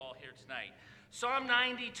tonight. Psalm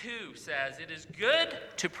 92 says, "It is good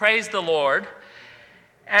to praise the Lord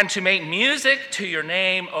and to make music to your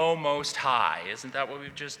name, O Most High." Isn't that what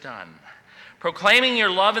we've just done? Proclaiming your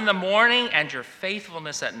love in the morning and your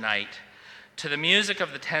faithfulness at night, to the music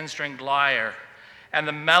of the 10-stringed lyre and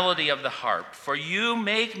the melody of the harp. For you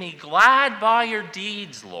make me glad by your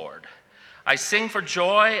deeds, Lord. I sing for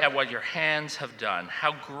joy at what your hands have done.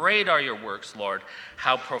 How great are your works, Lord.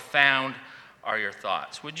 How profound are your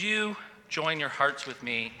thoughts. Would you join your hearts with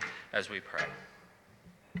me as we pray?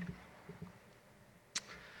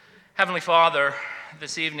 Heavenly Father,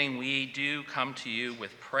 this evening we do come to you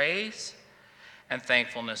with praise and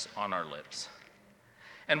thankfulness on our lips.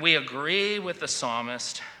 And we agree with the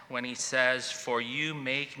psalmist when he says, "For you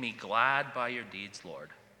make me glad by your deeds,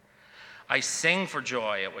 Lord. I sing for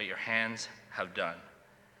joy at what your hands have done.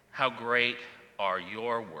 How great are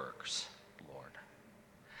your works, Lord."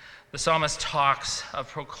 The psalmist talks of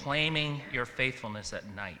proclaiming your faithfulness at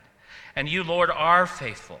night. And you, Lord, are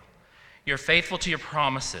faithful. You're faithful to your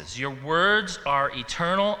promises. Your words are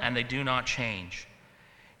eternal and they do not change.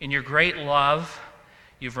 In your great love,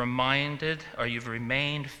 you've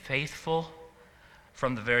remained faithful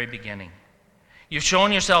from the very beginning. You've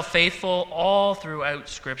shown yourself faithful all throughout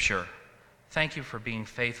Scripture. Thank you for being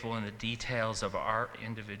faithful in the details of our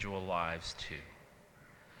individual lives too.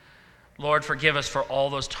 Lord, forgive us for all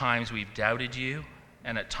those times we've doubted you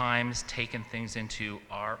and at times taken things into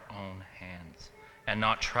our own hands and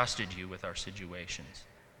not trusted you with our situations.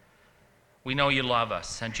 We know you love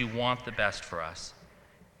us and you want the best for us.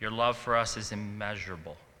 Your love for us is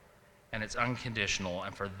immeasurable and it's unconditional,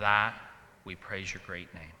 and for that we praise your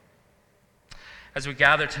great name. As we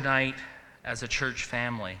gather tonight as a church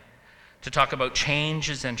family to talk about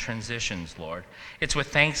changes and transitions, Lord, it's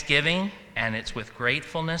with thanksgiving and it's with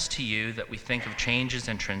gratefulness to you that we think of changes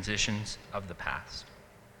and transitions of the past.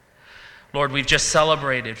 Lord, we've just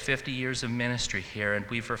celebrated 50 years of ministry here, and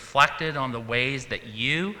we've reflected on the ways that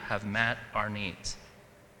you have met our needs.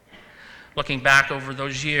 Looking back over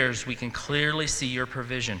those years, we can clearly see your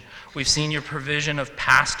provision. We've seen your provision of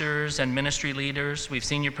pastors and ministry leaders. We've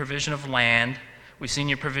seen your provision of land. We've seen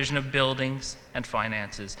your provision of buildings and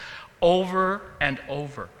finances. Over and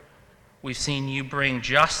over, we've seen you bring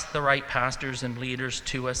just the right pastors and leaders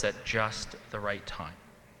to us at just the right time.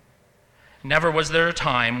 Never was there a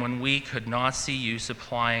time when we could not see you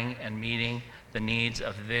supplying and meeting the needs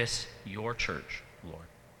of this, your church, Lord.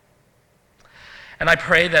 And I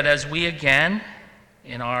pray that as we again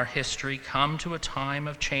in our history come to a time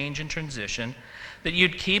of change and transition, that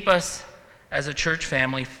you'd keep us as a church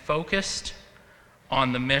family focused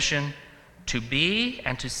on the mission to be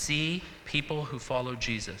and to see people who follow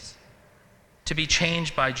Jesus, to be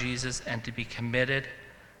changed by Jesus and to be committed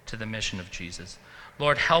to the mission of Jesus.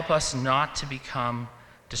 Lord, help us not to become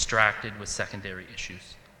distracted with secondary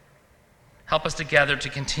issues. Help us together to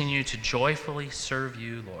continue to joyfully serve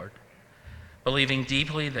you, Lord, believing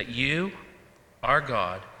deeply that you, our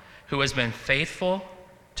God, who has been faithful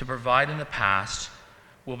to provide in the past,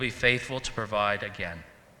 will be faithful to provide again.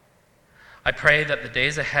 I pray that the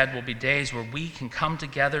days ahead will be days where we can come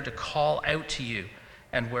together to call out to you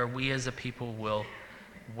and where we as a people will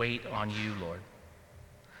wait on you, Lord.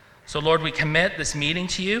 So, Lord, we commit this meeting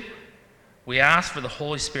to you. We ask for the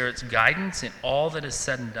Holy Spirit's guidance in all that is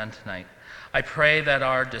said and done tonight. I pray that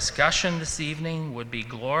our discussion this evening would be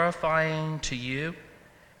glorifying to you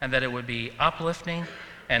and that it would be uplifting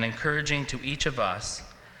and encouraging to each of us,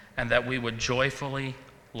 and that we would joyfully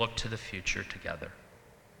look to the future together.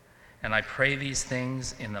 And I pray these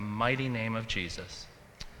things in the mighty name of Jesus.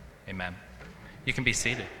 Amen. You can be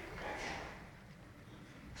seated.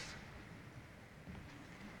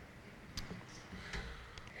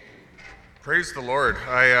 Praise the Lord.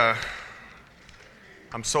 I'm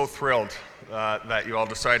so thrilled that you all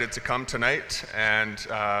decided to come tonight, and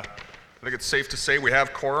I think it's safe to say we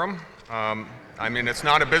have quorum. I mean, it's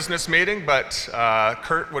not a business meeting, but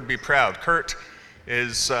Kurt would be proud. Kurt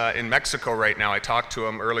is in Mexico right now. I talked to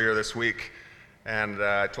him earlier this week, and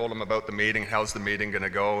I told him about the meeting. How's the meeting going to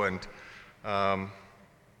go? And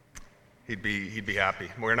he'd be happy.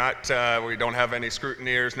 We don't have any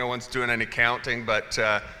scrutineers. No one's doing any counting, but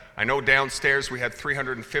I know downstairs we had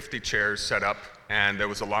 350 chairs set up, and there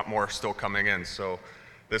was a lot more still coming in. So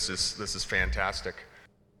this is fantastic.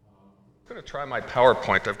 I'm going to try my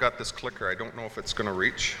PowerPoint. I've got this clicker. I don't know if it's going to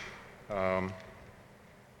reach.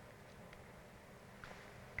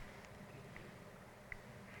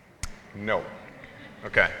 No.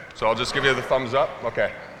 Okay. So I'll just give you the thumbs up.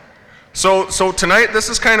 Okay. So tonight, this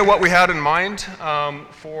is kind of what we had in mind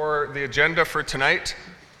for the agenda for tonight.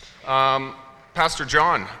 Pastor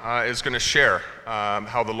John is going to share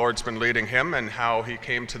how the Lord's been leading him and how he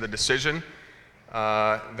came to the decision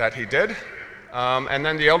that he did. And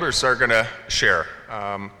then the elders are going to share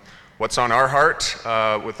what's on our heart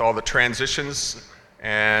with all the transitions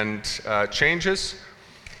and changes.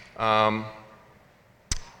 I've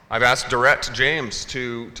asked Dorette James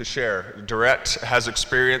to share. Dorette has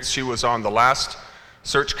experience. She was on the last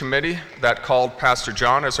search committee that called Pastor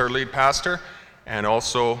John as our lead pastor, and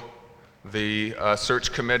also the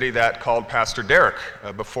search committee that called Pastor Derek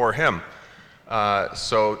before him.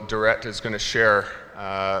 So Dorette is going to share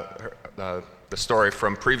the story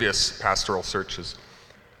from previous pastoral searches.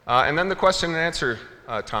 And then the question and answer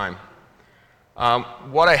time.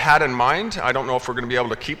 What I had in mind, I don't know if we're going to be able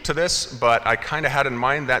to keep to this, but I kind of had in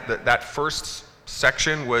mind that first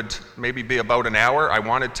section would maybe be about an hour. I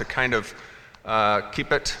wanted to kind of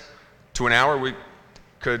keep it to an hour. We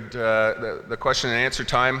could, the question and answer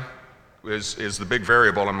time is the big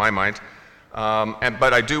variable in my mind.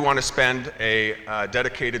 But I do want to spend a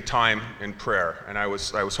dedicated time in prayer, and I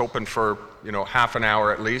was hoping for half an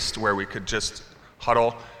hour at least, where we could just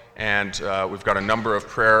huddle, and we've got a number of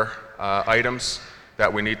prayer items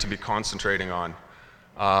that we need to be concentrating on.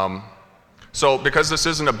 So because this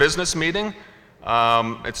isn't a business meeting,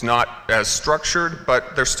 it's not as structured,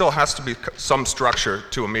 but there still has to be some structure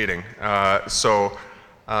to a meeting. So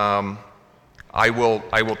I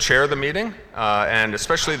will chair the meeting, and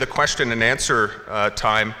especially the question and answer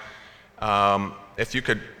time. If you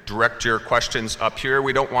could direct your questions up here.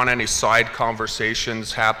 We don't want any side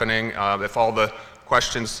conversations happening. If all the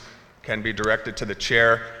questions can be directed to the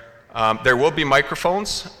chair. There will be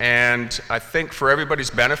microphones, and I think for everybody's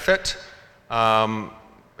benefit,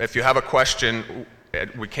 if you have a question,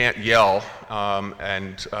 we can't yell,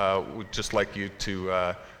 and we'd just like you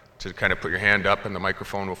to kind of put your hand up, and the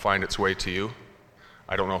microphone will find its way to you.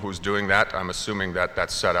 I don't know who's doing that. I'm assuming that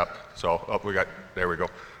that's set up. So, there we go.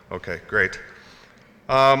 Okay, great.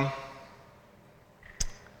 Yeah,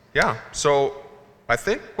 so I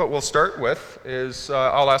think what we'll start with is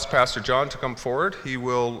I'll ask Pastor John to come forward. He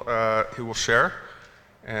will share,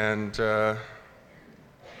 and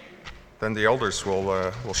then the elders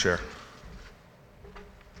will share.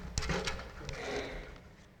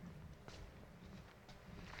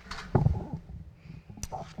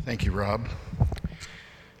 Thank you, Rob.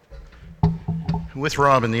 With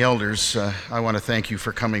Rob and the elders, I want to thank you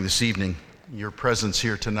for coming this evening. Your presence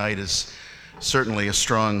here tonight is certainly a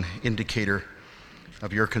strong indicator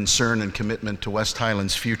of your concern and commitment to West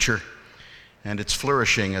Highlands' future and its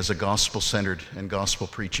flourishing as a gospel-centered and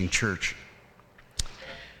gospel-preaching church.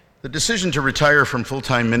 The decision to retire from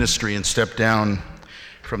full-time ministry and step down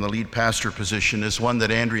from the lead pastor position is one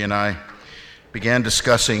that Andrea and I began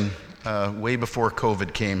discussing way before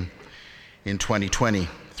COVID came in 2020,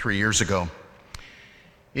 3 years ago.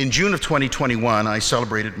 In June of 2021, I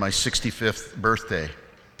celebrated my 65th birthday.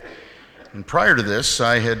 And prior to this,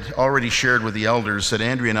 I had already shared with the elders that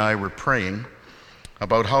Andrea and I were praying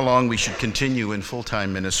about how long we should continue in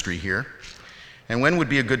full-time ministry here, and when would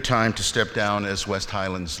be a good time to step down as West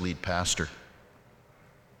Highlands lead pastor.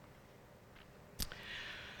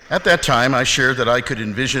 At that time, I shared that I could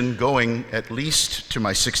envision going at least to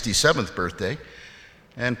my 67th birthday,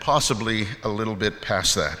 and possibly a little bit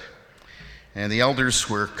past that. And the elders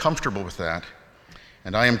were comfortable with that,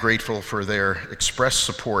 and I am grateful for their expressed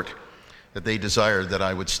support that they desired that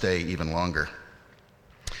I would stay even longer.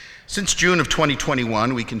 Since June of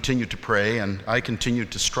 2021, we continued to pray, and I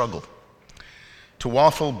continued to struggle, to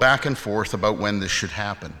waffle back and forth about when this should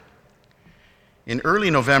happen. In early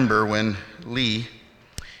November, when Lee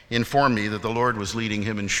informed me that the Lord was leading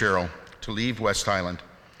him and Cheryl to leave West Highland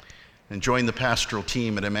and join the pastoral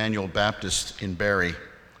team at Emmanuel Baptist in Barrie,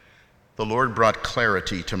 the Lord brought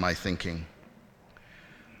clarity to my thinking.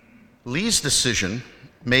 Lee's decision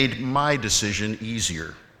made my decision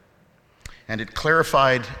easier, and it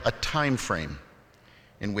clarified a time frame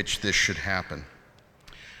in which this should happen.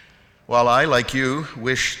 While I, like you,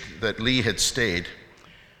 wished that Lee had stayed,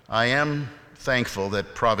 I am thankful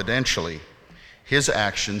that providentially his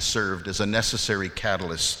actions served as a necessary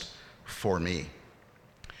catalyst for me.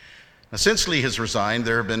 Now, since Lee has resigned,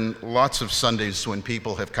 there have been lots of Sundays when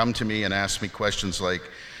people have come to me and asked me questions like,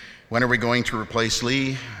 when are we going to replace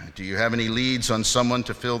Lee? Do you have any leads on someone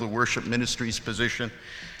to fill the worship ministry's position?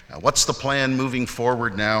 What's the plan moving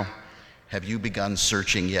forward now? Have you begun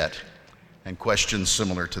searching yet? And questions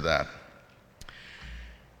similar to that.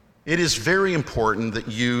 It is very important that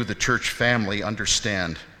you, the church family,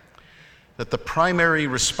 understand that the primary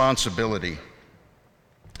responsibility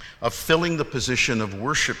of filling the position of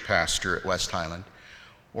worship pastor at West Highland,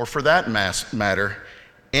 or for that matter,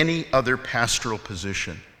 any other pastoral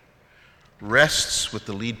position rests with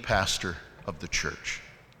the lead pastor of the church.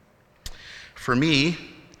 For me,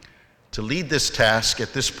 to lead this task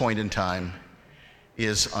at this point in time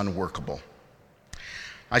is unworkable.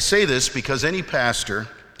 I say this because any pastor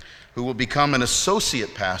who will become an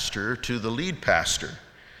associate pastor to the lead pastor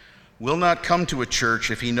will not come to a church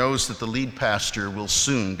if he knows that the lead pastor will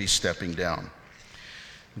soon be stepping down.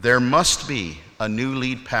 There must be a new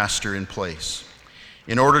lead pastor in place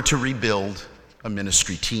in order to rebuild a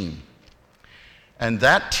ministry team. And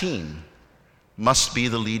that team must be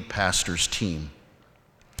the lead pastor's team.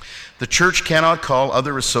 The church cannot call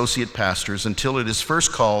other associate pastors until it is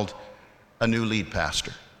first called a new lead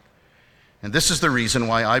pastor. And this is the reason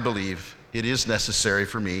why I believe it is necessary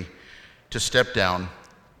for me to step down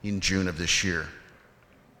in June of this year.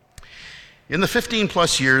 In the 15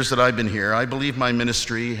 plus years that I've been here, I believe my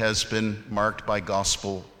ministry has been marked by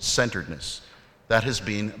gospel-centeredness. That has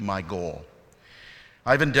been my goal.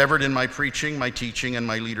 I've endeavored in my preaching, my teaching, and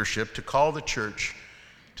my leadership to call the church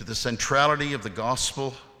to the centrality of the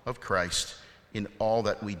gospel of Christ in all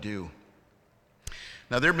that we do.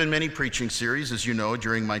 Now, there have been many preaching series, as you know,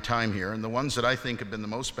 during my time here, and the ones that I think have been the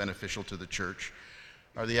most beneficial to the church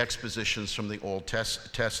are the expositions from the Old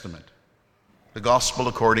Testament. The gospel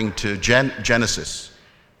according to Genesis.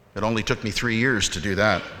 It only took me 3 years to do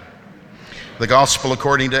that. The gospel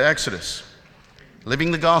according to Exodus.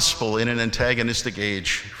 Living the gospel in an antagonistic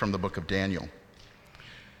age from the book of Daniel.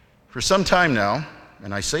 For some time now,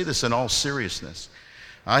 and I say this in all seriousness,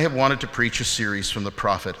 I have wanted to preach a series from the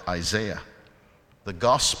prophet Isaiah. The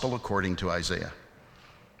gospel according to Isaiah.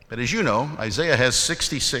 But as you know, Isaiah has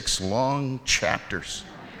 66 long chapters.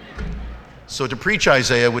 So to preach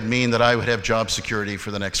Isaiah would mean that I would have job security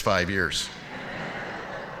for the next 5 years.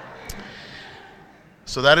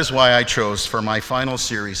 So that is why I chose for my final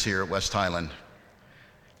series here at West Highland,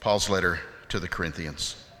 Paul's letter to the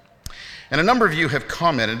Corinthians. And a number of you have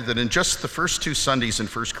commented that in just the first 2 Sundays in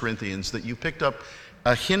 1 Corinthians that you picked up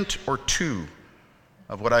a hint or two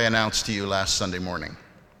of what I announced to you last Sunday morning.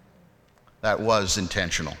 That was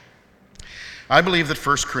intentional. I believe that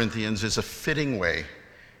 1 Corinthians is a fitting way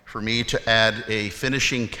for me to add a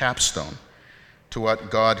finishing capstone to what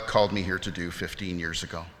God called me here to do 15 years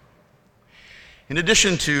ago. In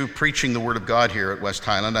addition to preaching the Word of God here at West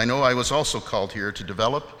Highland, I know I was also called here to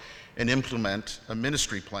develop and implement a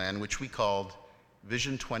ministry plan which we called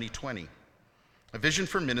Vision 2020, a vision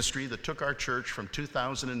for ministry that took our church from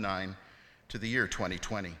 2009 to the year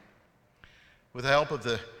 2020. With the help of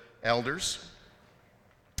the elders,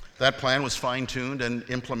 that plan was fine-tuned and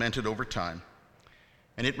implemented over time,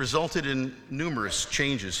 and it resulted in numerous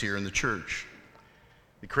changes here in the church.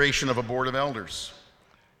 The creation of a board of elders,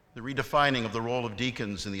 the redefining of the role of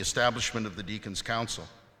deacons and the establishment of the Deacons' Council,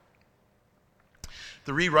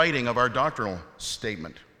 the rewriting of our doctrinal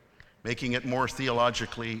statement, making it more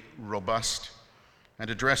theologically robust and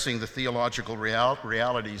addressing the theological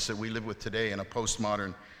realities that we live with today in a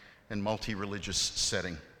postmodern and multi-religious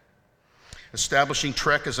setting. Establishing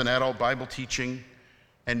Trek as an adult Bible teaching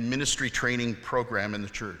and ministry training program in the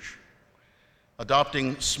church.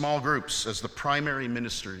 Adopting small groups as the primary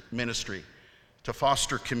ministry to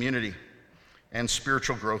foster community and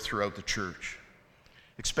spiritual growth throughout the church.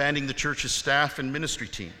 Expanding the church's staff and ministry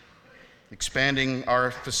team. Expanding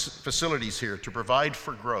our facilities here to provide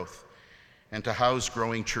for growth and to house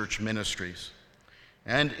growing church ministries.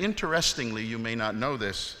 And interestingly, you may not know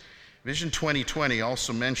this, Vision 2020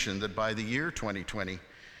 also mentioned that by the year 2020,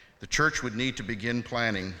 the church would need to begin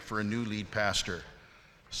planning for a new lead pastor.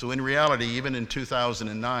 So in reality, even in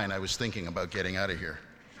 2009, I was thinking about getting out of here.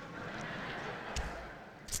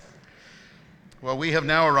 Well, we have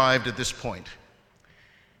now arrived at this point,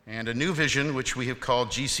 and a new vision, which we have called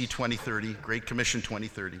GC 2030, Great Commission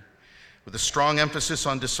 2030, with a strong emphasis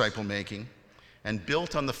on disciple making, and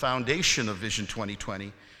built on the foundation of Vision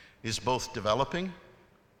 2020, is both developing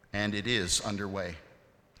and it is underway.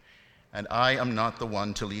 And I am not the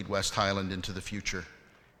one to lead West Highland into the future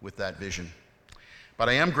with that vision. But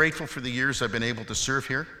I am grateful for the years I've been able to serve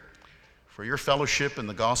here, for your fellowship in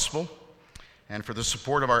the gospel, and for the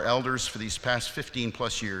support of our elders for these past 15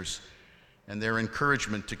 plus years, and their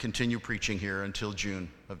encouragement to continue preaching here until June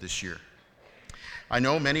of this year. I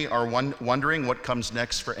know many are wondering what comes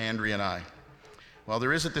next for Andrea and I. Well,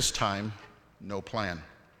 there is at this time no plan.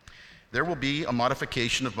 There will be a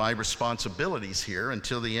modification of my responsibilities here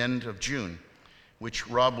until the end of June, which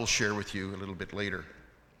Rob will share with you a little bit later.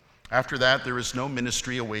 After that, there is no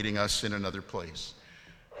ministry awaiting us in another place,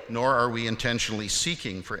 nor are we intentionally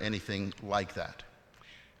seeking for anything like that.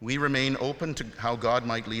 We remain open to how God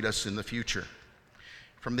might lead us in the future.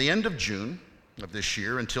 From the end of June of this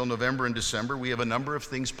year. Until November and December, we have a number of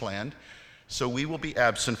things planned, so we will be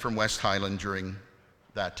absent from West Highland during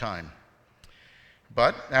that time.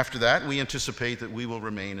 But after that, we anticipate that we will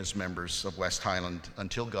remain as members of West Highland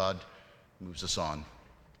until God moves us on.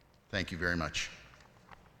 Thank you very much.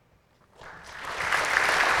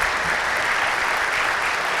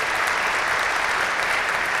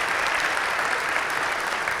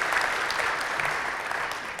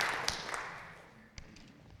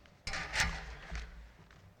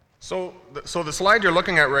 So the slide you're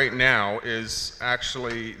looking at right now is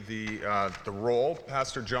actually the role.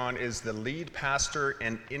 Pastor John is the lead pastor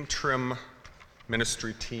and interim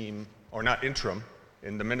ministry team, or not interim,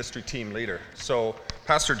 in the ministry team leader. So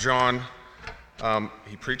Pastor John,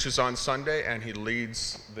 he preaches on Sunday and he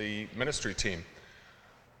leads the ministry team.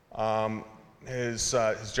 His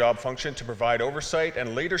job function to provide oversight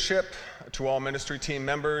and leadership to all ministry team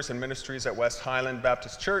members and ministries at West Highland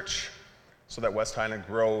Baptist Church, so that West Highland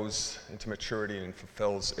grows into maturity and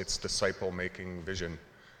fulfills its disciple-making vision.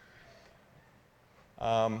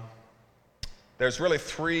 There's really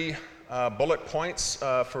three bullet points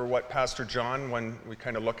for what Pastor John, when we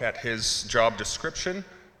kind of look at his job description: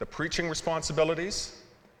 the preaching responsibilities,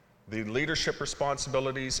 the leadership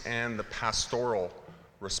responsibilities, and the pastoral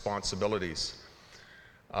responsibilities.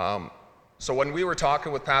 So when we were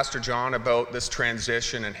talking with Pastor John about this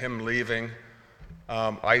transition and him leaving,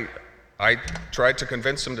 I tried to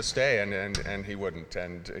convince him to stay, and he wouldn't.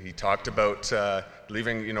 And he talked about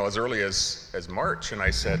leaving, as early as March. And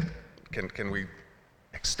I said, "Can we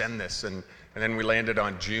extend this?" And then we landed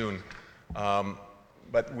on June.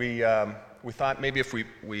 But we thought maybe if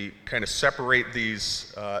we kind of separate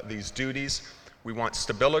these duties, we want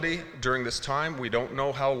stability during this time. We don't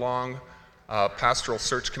know how long pastoral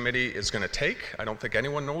search committee is going to take. I don't think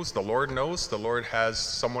anyone knows. The Lord knows. The Lord has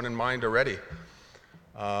someone in mind already.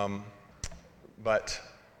 But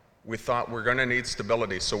we thought we're going to need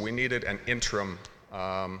stability, so we needed an interim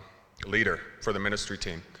leader for the ministry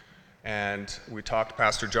team. And we talked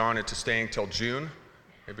Pastor John into staying till June.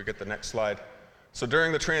 Maybe get the next slide. So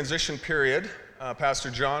during the transition period, Pastor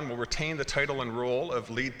John will retain the title and role of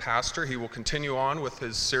lead pastor. He will continue on with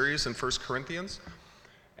his series in 1 Corinthians.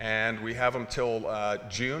 And we have him till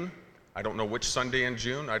June. I don't know which Sunday in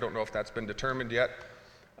June. I don't know if that's been determined yet.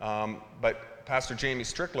 But Pastor Jamie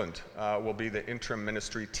Strickland will be the interim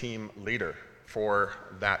ministry team leader for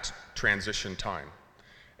that transition time.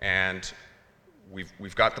 And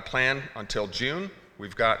we've got the plan until June.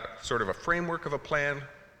 We've got sort of a framework of a plan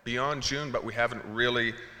beyond June, but we haven't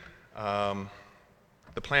really,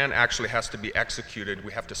 the plan actually has to be executed.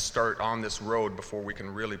 We have to start on this road before we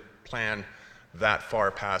can really plan that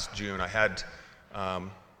far past June. I had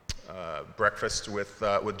breakfast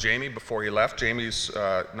with Jamie before he left. Jamie's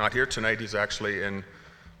not here tonight. He's actually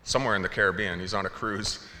somewhere in the Caribbean. He's on a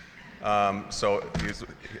cruise. So he's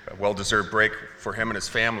a well-deserved break for him and his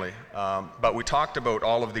family. But we talked about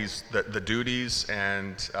all of these, the duties,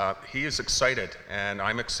 and he is excited, and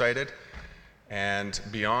I'm excited. And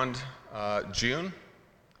beyond June,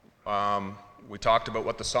 we talked about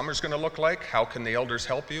what the summer's going to look like. How can the elders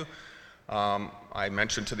help you? I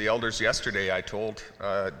mentioned to the elders yesterday, I told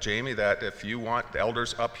Jamie that if you want the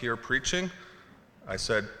elders up here preaching, I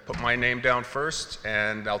said, put my name down first,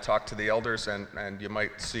 and I'll talk to the elders, and you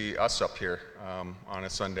might see us up here on a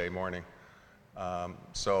Sunday morning.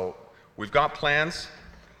 So we've got plans.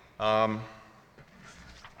 What's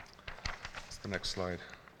the next slide?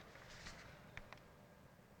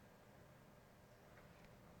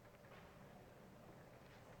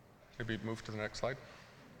 Maybe move to the next slide.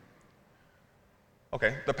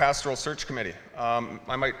 Okay, the Pastoral Search Committee.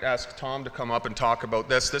 I might ask Tom to come up and talk about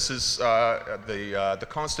this. This is the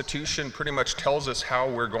Constitution pretty much tells us how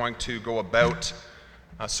we're going to go about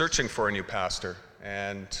searching for a new pastor.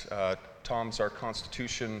 And Tom's our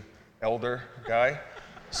Constitution elder guy.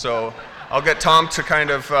 So I'll get Tom to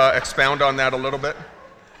kind of expound on that a little bit.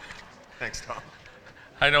 Thanks, Tom.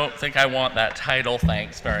 I don't think I want that title,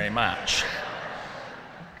 thanks very much.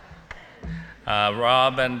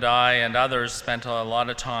 Rob and I and others spent a lot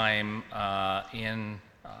of time in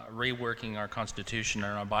reworking our Constitution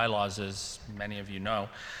and our bylaws, as many of you know,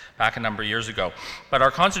 back a number of years ago. But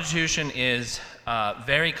our Constitution is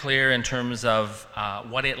very clear in terms of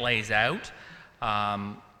what it lays out,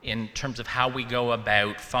 in terms of how we go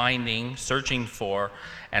about finding, searching for,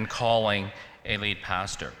 and calling a lead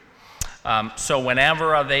pastor. So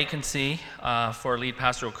whenever a vacancy for a lead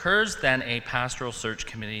pastor occurs, then a pastoral search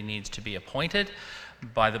committee needs to be appointed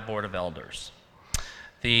by the Board of Elders.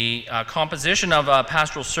 The composition of a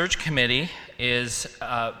pastoral search committee is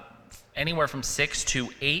anywhere from 6 to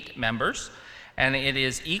 8 members, and it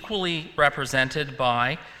is equally represented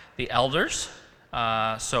by the elders,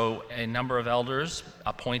 so a number of elders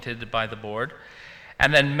appointed by the board,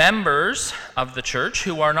 and then members of the church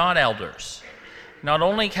who are not elders. Not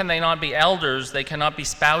only can they not be elders, they cannot be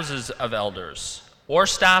spouses of elders, or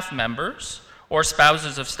staff members, or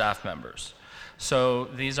spouses of staff members. So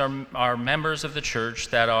these are members of the church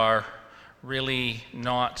that are really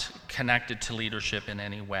not connected to leadership in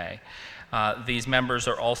any way. These members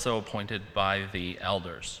are also appointed by the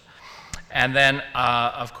elders. And then,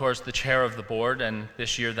 of course, the chair of the board, and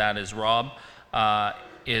this year that is Rob,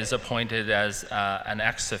 is appointed as an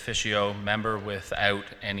ex officio member without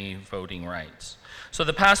any voting rights. So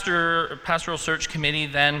the Pastoral Search Committee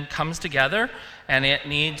then comes together, and it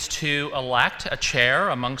needs to elect a chair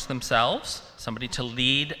amongst themselves, somebody to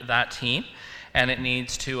lead that team, and it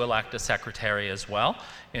needs to elect a secretary as well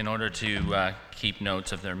in order to keep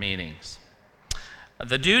notes of their meetings.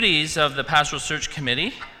 The duties of the Pastoral Search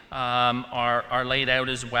Committee are laid out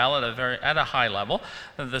as well at a high level.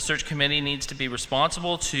 The search committee needs to be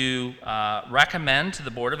responsible to recommend to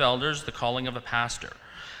the Board of Elders the calling of a pastor,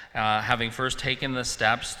 having first taken the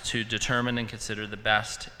steps to determine and consider the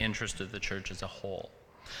best interest of the church as a whole.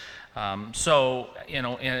 So, in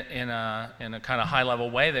a kind of high-level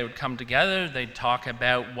way, they would come together, they'd talk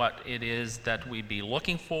about what it is that we'd be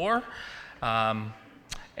looking for, and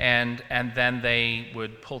then they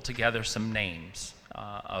would pull together some names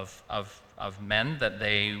of men that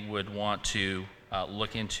they would want to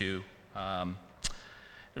look into at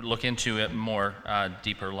more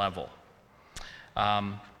deeper level.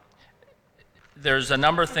 There's a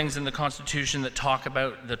number of things in the Constitution that talk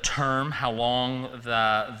about the term, how long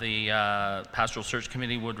the Pastoral Search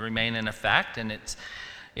Committee would remain in effect, and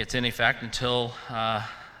it's in effect until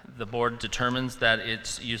the board determines that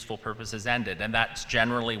its useful purpose is ended, and that's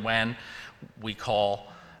generally when we call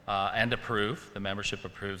and approve, the membership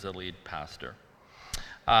approves the lead pastor.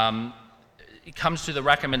 It comes to the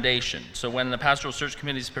recommendation. So when the Pastoral Search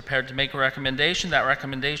Committee is prepared to make a recommendation, that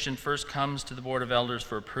recommendation first comes to the Board of Elders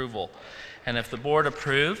for approval. And if the board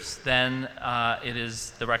approves, then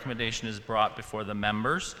the recommendation is brought before the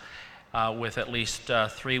members with at least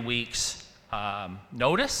 3 weeks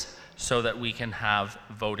notice so that we can have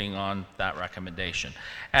voting on that recommendation.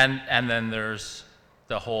 And then there's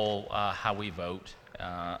the whole how we vote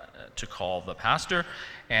to call the pastor,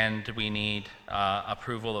 and we need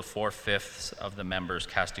approval of 4/5 of the members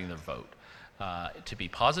casting their vote to be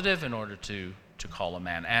positive in order to call a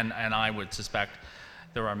man. And I would suspect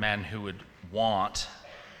there are men who would want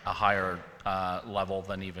a higher level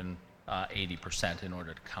than even 80% in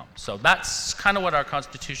order to come. So that's kind of what our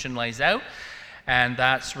Constitution lays out, and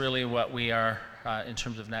that's really what we are, in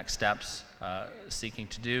terms of next steps, seeking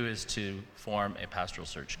to do, is to form a Pastoral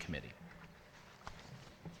Search Committee.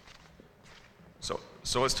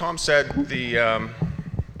 So as Tom said, the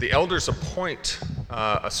elders appoint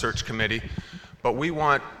a search committee, but we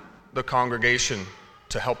want the congregation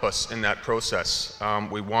to help us in that process.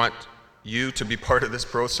 We want you to be part of this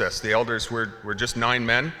process. The elders, we're just 9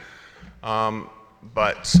 men,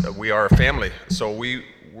 but we are a family. So we're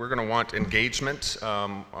going to want engagement.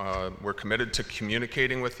 We're committed to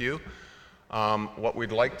communicating with you. What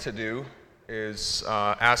we'd like to do is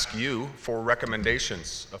ask you for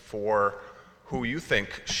recommendations for who you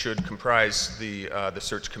think should comprise the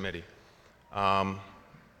search committee.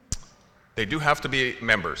 They do have to be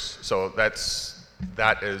members, so that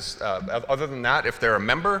is, other than that, if they're a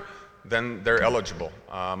member, then they're eligible.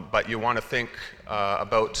 But you want to think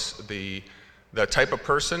about the type of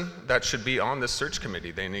person that should be on this search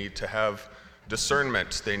committee. They need to have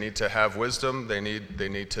discernment. They need to have wisdom. They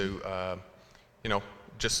need to,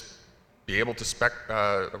 just be able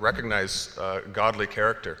to recognize godly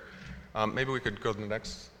character. Maybe we could go to the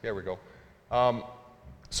next. There we go.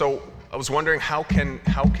 So I was wondering, how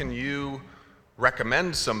can you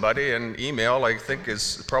recommend somebody? And email, I think,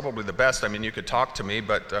 is probably the best. I mean, you could talk to me,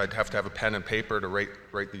 but I'd have to have a pen and paper to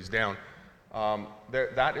write these down.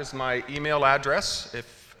 That is my email address.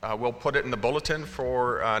 We'll put it in the bulletin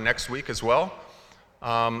for next week as well.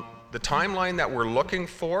 The timeline that we're looking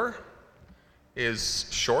for is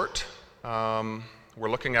short. We're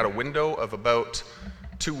looking at a window of about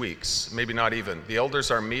 2 weeks, maybe not even. The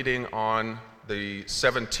elders are meeting on the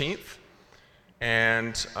 17th,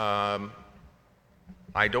 and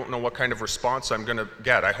I don't know what kind of response I'm going to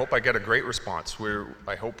get. I hope I get a great response.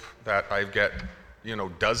 I hope that I get,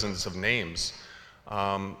 dozens of names.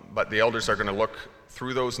 But the elders are going to look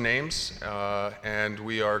through those names, and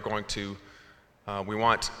we are going to, we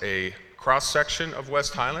want a cross-section of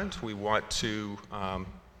West Highland. We want to,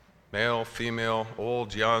 male, female,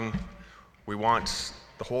 old, young. We want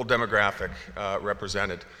the whole demographic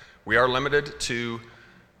represented. We are limited to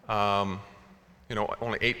only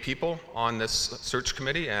 8 people on this search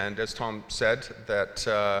committee, and as Tom said,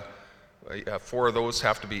 that 4 of those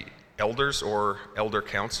have to be elders or elder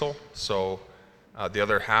council, so the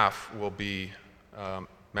other half will be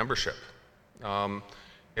membership.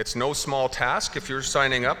 It's no small task if you're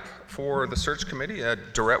signing up for the search committee.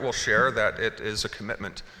 Dorette will share that it is a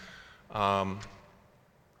commitment.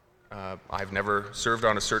 I've never served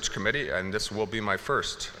on a search committee, and this will be my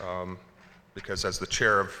first, because as the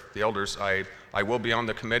chair of the elders, I will be on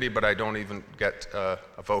the committee, but I don't even get a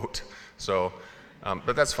vote. So,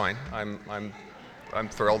 but that's fine. I'm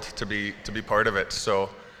thrilled to be part of it. So,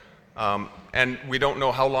 and we don't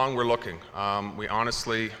know how long we're looking. We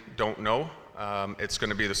honestly don't know. It's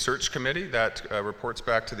going to be the search committee that reports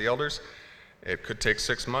back to the elders. It could take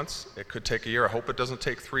 6 months. It could take a year. I hope it doesn't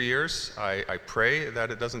take 3 years. I pray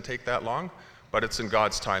that it doesn't take that long, but it's in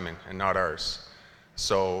God's timing and not ours.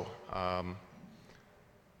 So,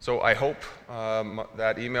 so I hope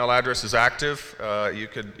that email address is active. You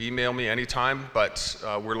could email me anytime, but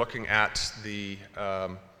we're looking at the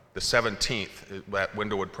 17th. That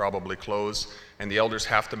window would probably close, and the elders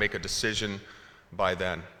have to make a decision by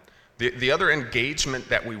then. The other engagement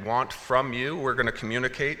that we want from you, we're going to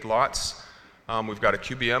communicate lots. We've got a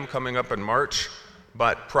QBM coming up in March,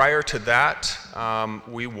 but prior to that,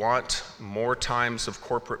 we want more times of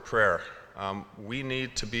corporate prayer. We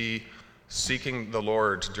need to be seeking the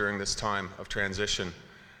Lord during this time of transition.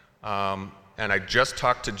 And I just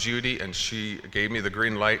talked to Judy, and she gave me the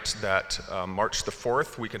green light that March the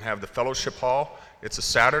 4th, we can have the fellowship hall. It's a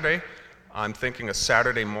Saturday. I'm thinking a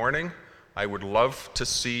Saturday morning. I would love to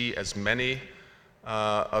see as many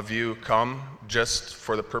of you come just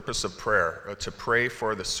for the purpose of prayer, to pray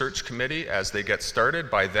for the search committee as they get started.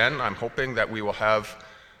 By then, I'm hoping that we will have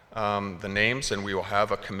the names and we will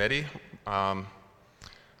have a committee.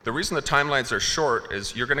 The reason the timelines are short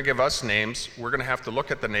is you're going to give us names, we're going to have to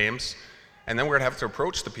look at the names, and then we're going to have to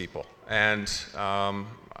approach the people. And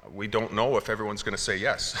we don't know if everyone's going to say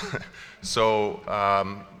yes. So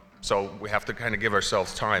we have to kind of give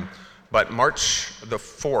ourselves time. But March the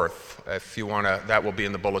 4th, if you want to, that will be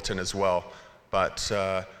in the bulletin as well. But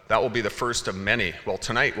that will be the first of many. Well,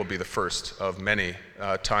 tonight will be the first of many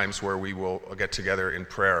times where we will get together in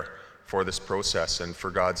prayer for this process and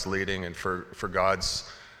for God's leading and for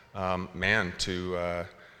God's man to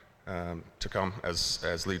come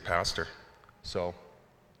as lead pastor. So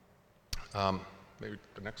maybe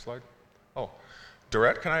the next slide. Oh,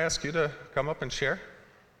 Dorette, can I ask you to come up and share?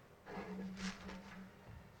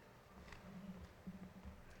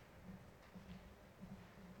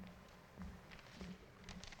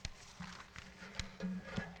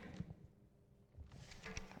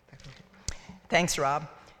 Thanks, Rob.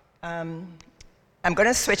 I'm going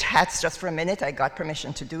to switch hats just for a minute. I got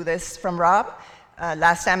permission to do this from Rob.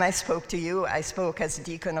 Last time I spoke to you, I spoke as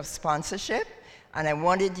deacon of sponsorship, and I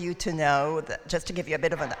wanted you to know, that, just to give you a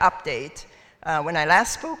bit of an update, when I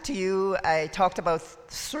last spoke to you, I talked about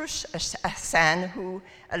Sush Hassan, who,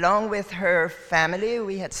 along with her family,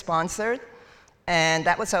 we had sponsored, and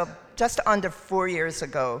that was just under 4 years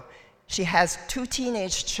ago. She has 2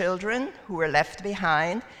 teenage children who were left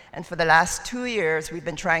behind, and for the last 2 years, we've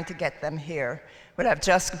been trying to get them here. But I've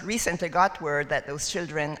just recently got word that those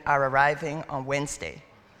children are arriving on Wednesday.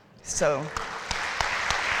 So,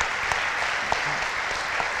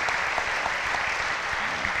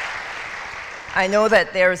 I know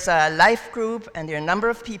that there's a life group, and there are a number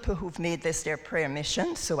of people who've made this their prayer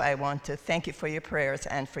mission, so I want to thank you for your prayers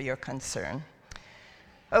and for your concern.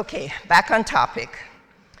 Okay, back on topic.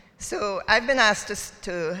 So I've been asked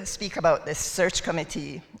to speak about this search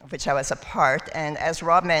committee, of which I was a part, and as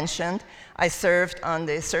Rob mentioned, I served on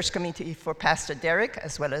the search committee for Pastor Derek,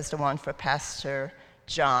 as well as the one for Pastor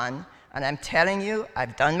John, and I'm telling you,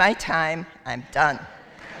 I've done my time, I'm done.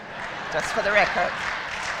 Just for the record.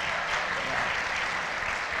 Yeah.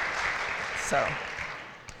 So,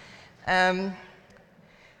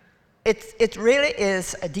 it really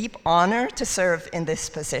is a deep honor to serve in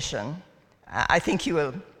this position. I think you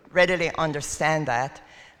will readily understand that,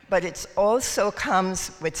 but it also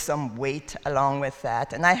comes with some weight along with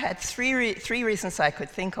that. And I had three reasons I could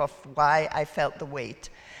think of why I felt the weight.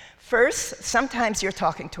 First, sometimes you're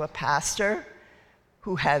talking to a pastor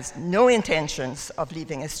who has no intentions of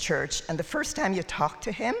leaving his church, and the first time you talk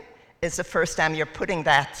to him is the first time you're putting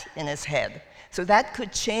that in his head. So that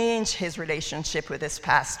could change his relationship with his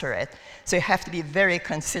pastorate. So you have to be very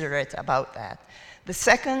considerate about that. The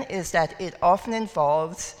second is that it often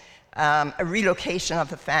involves a relocation of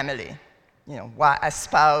the family, a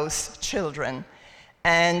spouse, children.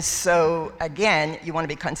 And so, again, you want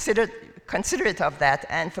to be considerate of that.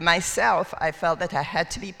 And for myself, I felt that I had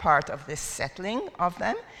to be part of this settling of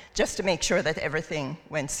them, just to make sure that everything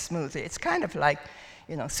went smoothly. It's kind of like,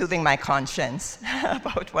 soothing my conscience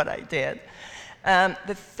about what I did.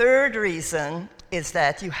 The third reason is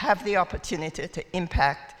that you have the opportunity to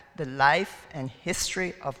impact the life and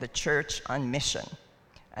history of the church on mission,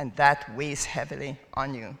 and that weighs heavily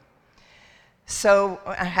on you. So,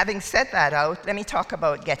 having said that out, let me talk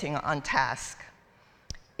about getting on task.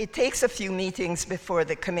 It takes a few meetings before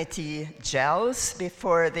the committee gels,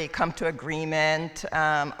 before they come to agreement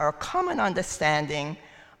or common understanding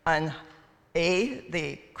on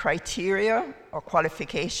the criteria or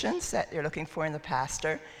qualifications that you're looking for in the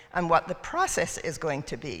pastor, and what the process is going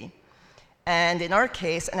to be. And in our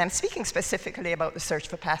case, and I'm speaking specifically about the search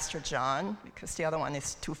for Pastor John, because the other one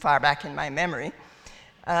is too far back in my memory,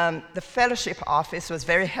 the fellowship office was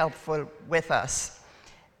very helpful with us.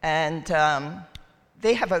 And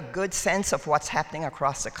they have a good sense of what's happening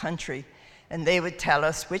across the country. And they would tell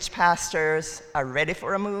us which pastors are ready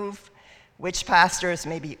for a move, which pastors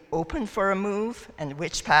may be open for a move, and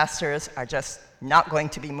which pastors are just not going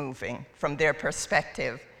to be moving from their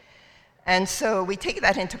perspective. And so we take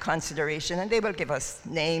that into consideration, and they will give us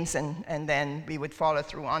names, and then we would follow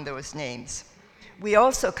through on those names. We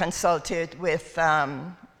also consulted with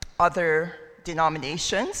other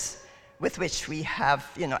denominations with which we have,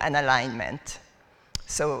 an alignment.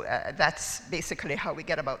 So that's basically how we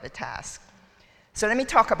get about the task. So let me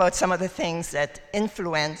talk about some of the things that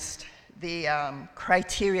influenced the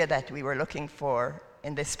criteria that we were looking for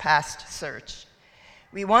in this past search.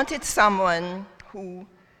 We wanted someone who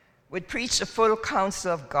would preach the full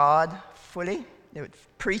counsel of God fully. They would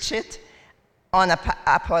preach it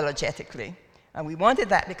unapologetically. And we wanted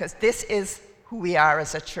that because this is who we are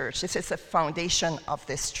as a church. This is the foundation of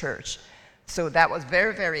this church. So that was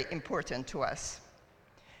very, very important to us.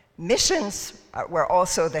 Missions were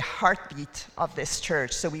also the heartbeat of this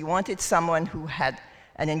church. So we wanted someone who had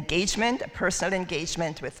an engagement, a personal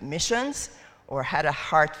engagement with missions, or had a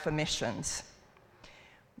heart for missions.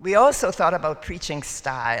 We also thought about preaching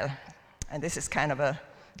style, and this is kind of a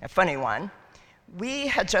funny one. We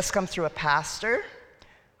had just come through a pastor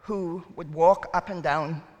who would walk up and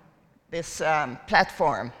down this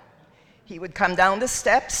platform. He would come down the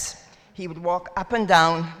steps, he would walk up and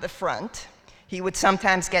down the front, he would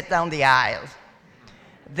sometimes get down the aisle.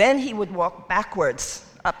 Then he would walk backwards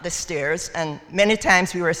up the stairs, and many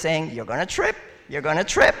times we were saying, "You're gonna trip, you're gonna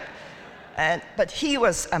trip." But he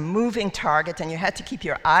was a moving target, and you had to keep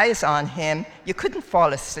your eyes on him. You couldn't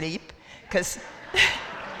fall asleep, because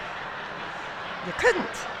you couldn't.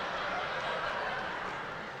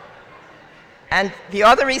 And the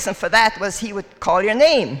other reason for that was he would call your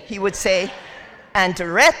name. He would say, "And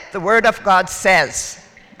Dorette, the word of God says,"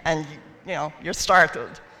 and you're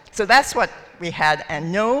startled. So that's what we had.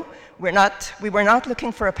 And no, we were not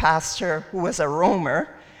looking for a pastor who was a roamer.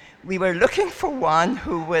 We were looking for one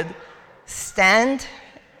who would stand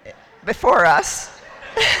before us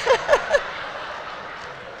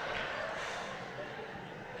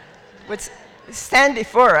would stand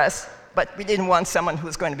before us, but we didn't want someone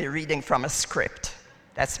who's going to be reading from a script.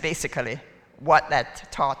 That's basically what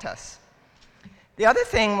that taught us. The other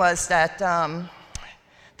thing was that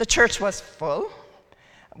the church was full.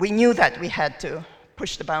 We knew that we had to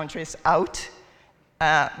push the boundaries out.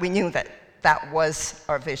 We knew that that was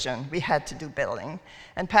our vision. We had to do building.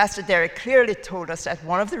 And Pastor Derek clearly told us that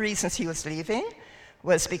one of the reasons he was leaving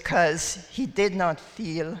was because he did not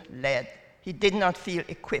feel led. He did not feel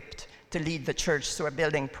equipped to lead the church through a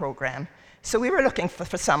building program. So we were looking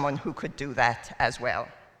for someone who could do that as well.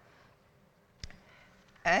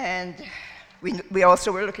 And we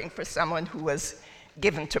also were looking for someone who was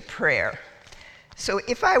given to prayer. So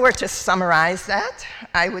if I were to summarize that,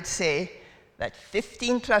 I would say that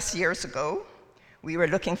 15 plus years ago, we were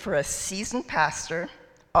looking for a seasoned pastor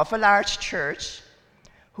of a large church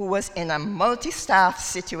who was in a multi-staff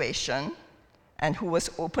situation and who was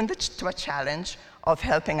open to a challenge of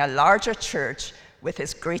helping a larger church with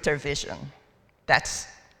his greater vision. That's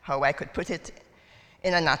how I could put it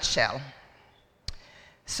in a nutshell.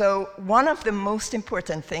 So one of the most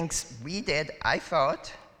important things we did, I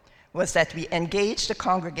thought, was that we engaged the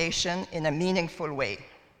congregation in a meaningful way.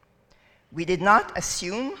 We did not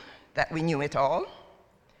assume that we knew it all.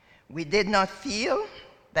 We did not feel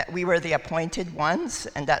that we were the appointed ones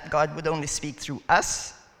and that God would only speak through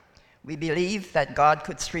us. We believed that God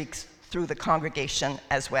could speak through the congregation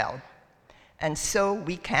as well. And so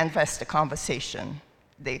we canvassed the conversation.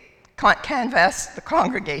 They canvassed the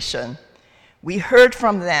congregation. We heard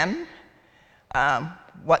from them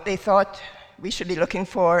what they thought we should be looking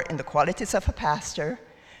for in the qualities of a pastor.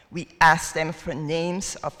 We asked them for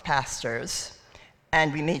names of pastors,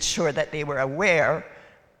 and we made sure that they were aware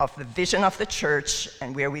of the vision of the church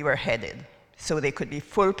and where we were headed, so they could be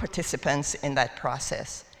full participants in that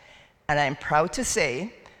process. And I'm proud to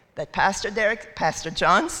say that Pastor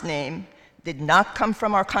John's name did not come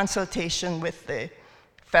from our consultation with the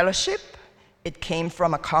fellowship. It came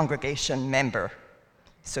from a congregation member.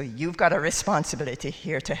 So you've got a responsibility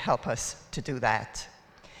here to help us to do that.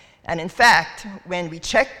 And in fact, when we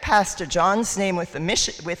checked Pastor John's name with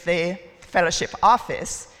the fellowship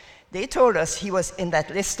office, they told us he was in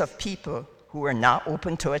that list of people who were not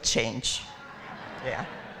open to a change. Yeah.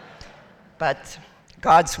 But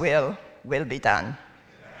God's will be done.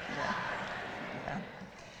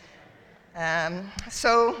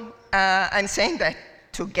 So I'm saying that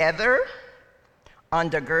together,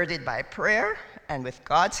 undergirded by prayer and with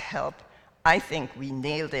God's help, I think we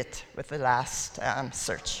nailed it with the last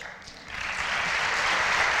search.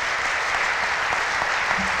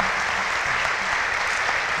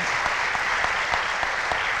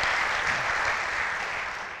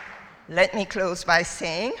 Let me close by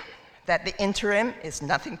saying that the interim is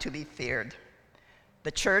nothing to be feared.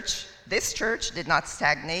 This church did not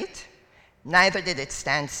stagnate, neither did it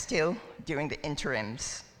stand still during the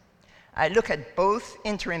interims. I look at both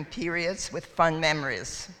interim periods with fond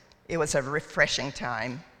memories. It was a refreshing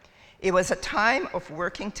time. It was a time of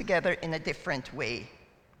working together in a different way.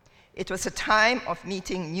 It was a time of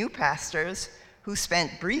meeting new pastors who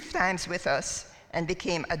spent brief times with us and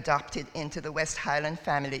became adopted into the West Highland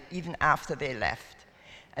family even after they left.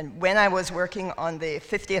 And when I was working on the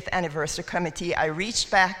 50th anniversary committee, I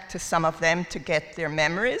reached back to some of them to get their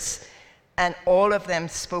memories, and all of them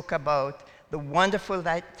spoke about the wonderful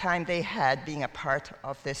time they had being a part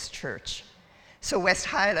of this church. So West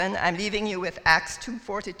Highland, I'm leaving you with Acts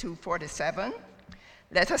 2:42-47.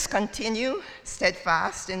 Let us continue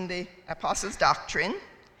steadfast in the apostles' doctrine,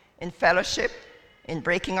 in fellowship, in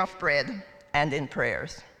breaking of bread, and in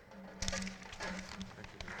prayers.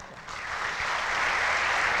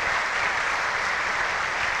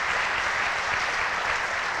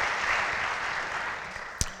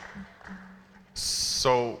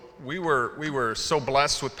 So we were so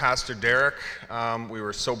blessed with Pastor Derek. We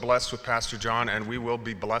were so blessed with Pastor John, and we will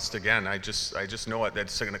be blessed again. I just know it.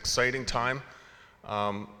 That's an exciting time.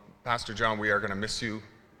 Pastor John, we are going to miss you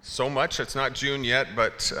so much. It's not June yet,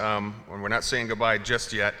 but we're not saying goodbye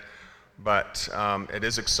just yet. But it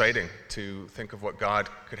is exciting to think of what God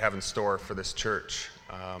could have in store for this church.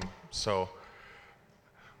 So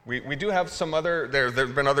we do have some other, there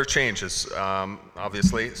have been other changes,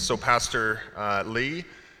 obviously. So Pastor Lee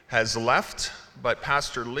has left, but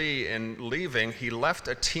Pastor Lee, in leaving, he left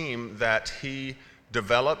a team that he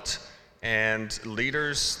developed and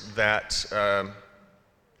leaders that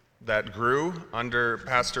grew under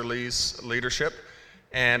Pastor Lee's leadership.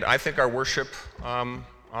 And I think our worship on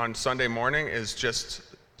Sunday morning is just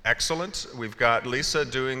excellent. We've got Lisa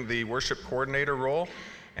doing the worship coordinator role,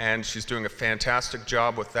 and she's doing a fantastic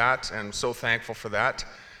job with that, and I'm so thankful for that.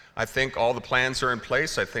 I think all the plans are in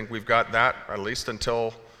place. I think we've got that at least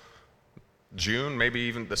until June, maybe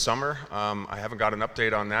even the summer. I haven't got an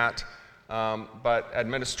update on that. But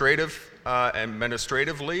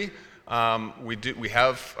administratively, we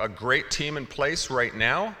have a great team in place right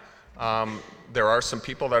now. There are some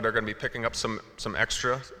people that are going to be picking up some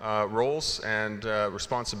extra roles and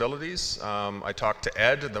responsibilities. I talked to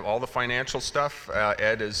Ed, all the financial stuff.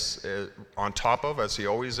 Ed is on top of, as he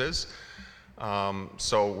always is.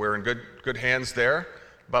 So we're in good hands there.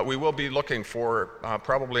 But we will be looking for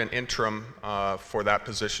probably an interim for that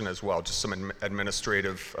position as well, just some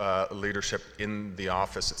administrative leadership in the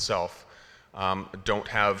office itself. Don't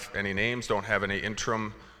have any names, don't have any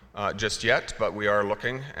interim just yet, but we are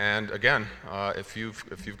looking. And again, if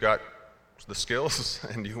you've got the skills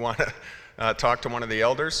and you want to talk to one of the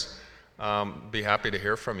elders, be happy to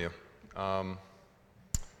hear from you.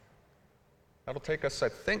 That'll take us, I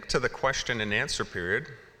think, to the question and answer period.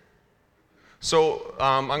 So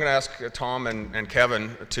I'm going to ask Tom and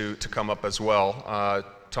Kevin to come up as well.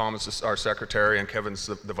 Tom is our secretary and Kevin's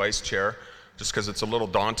the vice chair, just because it's a little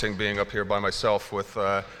daunting being up here by myself with,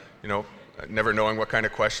 never knowing what kind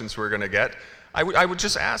of questions we're going to get. I would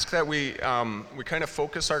just ask that we kind of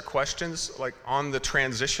focus our questions like on the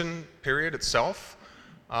transition period itself.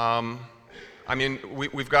 We've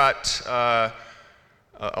got a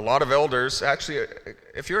lot of elders. Actually,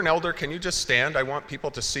 if you're an elder, can you just stand? I want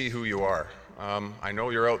people to see who you are. I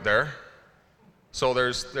know you're out there. So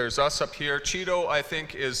there's us up here. Cheeto, I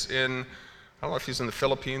think, is in, I don't know if he's in the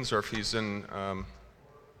Philippines or if he's in,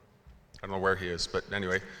 I don't know where he is, but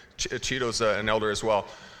anyway, Cheeto's an elder as well.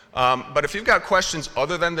 But if you've got questions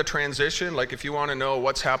other than the transition, like if you want to know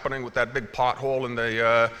what's happening with that big pothole in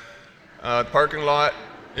the parking lot,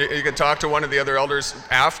 you can talk to one of the other elders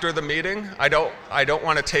after the meeting. I don't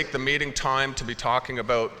want to take the meeting time to be talking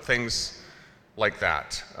about things like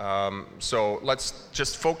that. So let's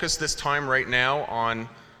just focus this time right now on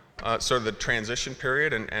sort of the transition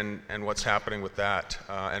period and what's happening with that.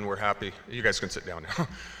 And we're happy. You guys can sit down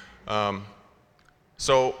now.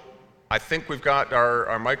 So I think we've got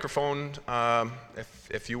our microphone.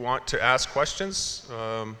 If you want to ask questions.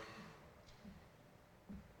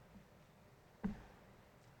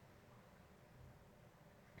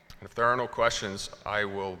 And if there are no questions, I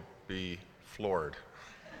will be floored.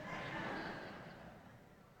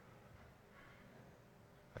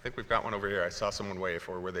 I think we've got one over here. I saw someone wave,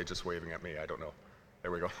 or were they just waving at me? I don't know.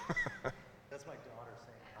 There we go. That's my daughter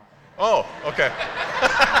saying hi. Oh, okay.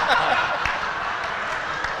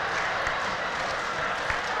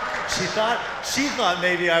 She thought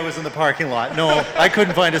maybe I was in the parking lot. No, I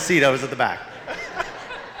couldn't find a seat. I was at the back.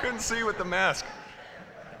 Couldn't see with the mask.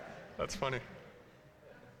 That's funny.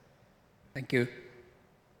 Thank you.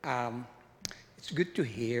 It's good to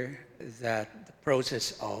hear that the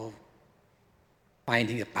process of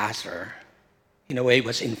finding a pastor, in a way,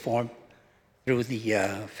 was informed through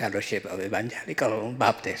the Fellowship of Evangelical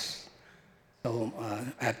Baptists. So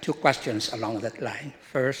I have two questions along that line.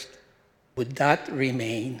 First, would that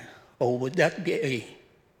remain, or would that be a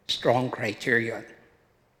strong criterion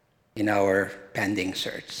in our pending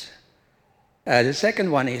search? The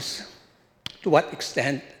second one is, to what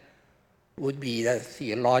extent would be the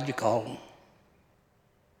theological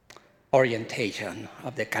orientation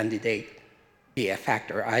of the candidate be a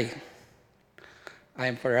factor? I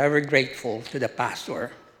am forever grateful to the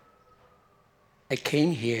pastor. I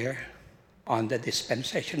came here on the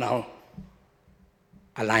dispensational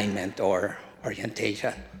alignment or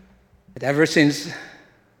orientation. But ever since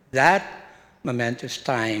that momentous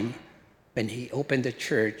time when he opened the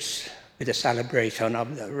church with the celebration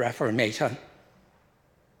of the Reformation,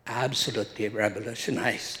 absolutely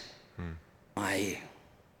revolutionized my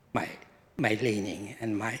leaning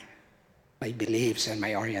and my beliefs and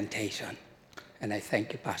my orientation. And I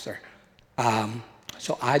thank you, Pastor.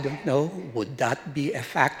 So I don't know, would that be a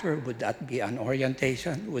factor? Would that be an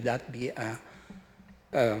orientation? Would that be a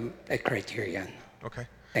criterion? Okay.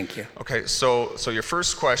 Thank you. Okay, so your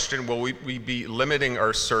first question, will we be limiting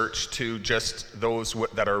our search to just those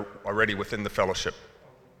that are already within the fellowship?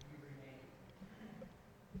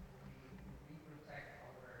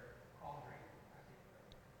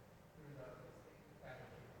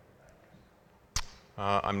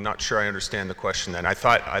 I'm not sure I understand the question then. I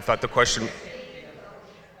thought the question...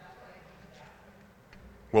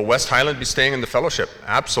 Will West Highland be staying in the fellowship?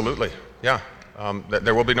 Absolutely, yeah.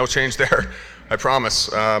 There will be no change there, I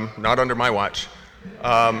promise. Not under my watch.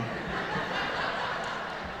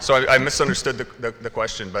 So I misunderstood the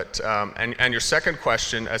question, but and your second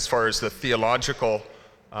question, as far as the theological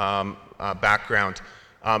background,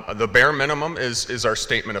 the bare minimum is our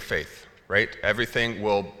statement of faith, right? Everything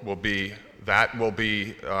will be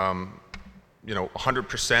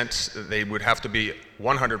 100%. They would have to be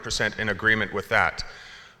 100% in agreement with that.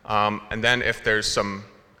 And then if there's some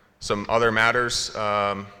other matters,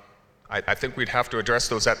 I think we'd have to address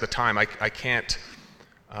those at the time. I can't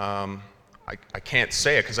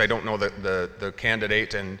say it because I don't know the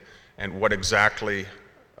candidate and what exactly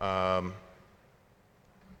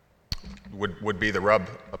would be the rub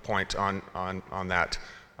point on that.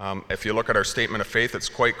 If you look at our statement of faith, it's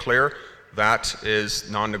quite clear that is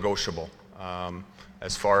non-negotiable.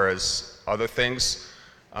 As far as other things,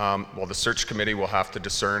 well, the search committee will have to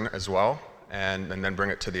discern as well and then bring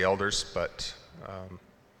it to the elders, but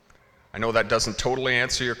I know that doesn't totally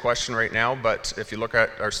answer your question right now, but if you look at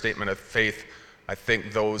our statement of faith, I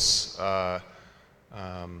think those, like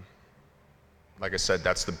I said,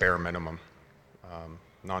 that's the bare minimum,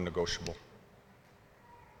 non-negotiable.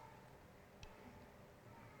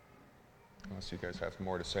 Unless you guys have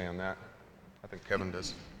more to say on that. I think Kevin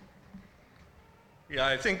does. Yeah,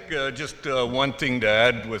 I think just one thing to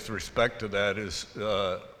add with respect to that is,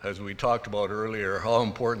 as we talked about earlier, how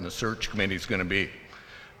important the search committee is going to be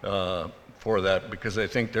for that, because I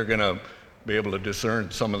think they're going to be able to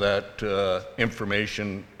discern some of that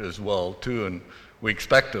information as well too, and we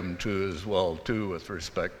expect them to as well too with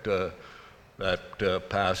respect to that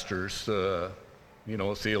pastor's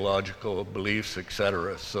theological beliefs,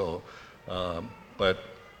 etc. So, but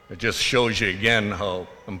it just shows you again how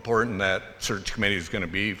important that search committee is going to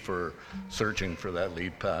be for searching for that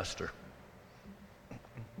lead pastor.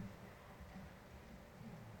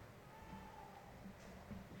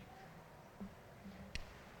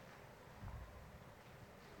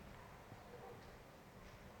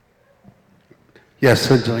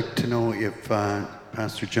 Yes, I'd like to know if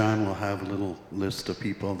Pastor John will have a little list of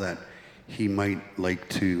people that he might like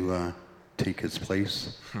to take his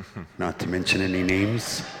place, not to mention any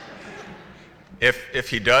names. If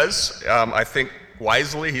he does, I think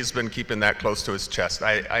wisely he's been keeping that close to his chest.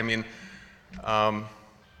 I mean,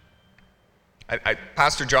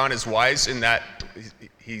 Pastor John is wise in that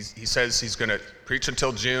he says he's going to preach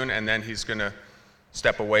until June and then he's going to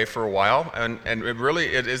step away for a while, and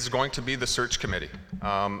it is going to be the search committee.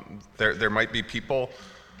 There might be people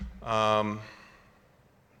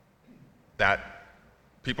that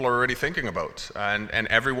people are already thinking about, and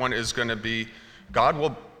everyone is going to be, God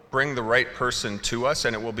will bring the right person to us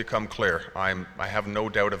and it will become clear. I have no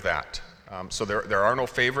doubt of that. So there are no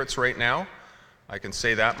favorites right now, I can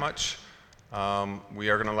say that much. We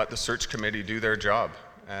are going to let the search committee do their job,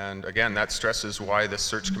 and again, that stresses why the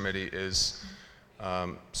search committee is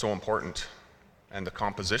so important, and the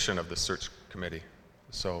composition of the search committee.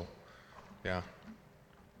 So, yeah.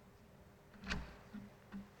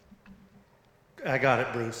 I got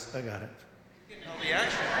it, Bruce. I got it. The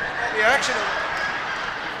action.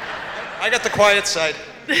 I got the quiet side.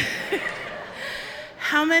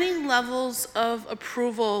 How many levels of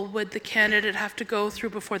approval would the candidate have to go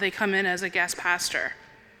through before they come in as a guest pastor?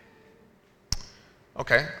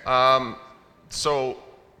 Okay. So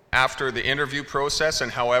after the interview process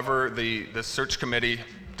and however the search committee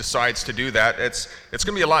decides to do that, it's going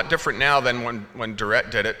to be a lot different now than when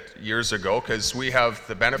Durrett did it years ago, because we have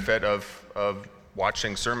the benefit of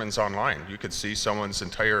watching sermons online. You could see someone's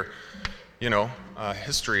entire,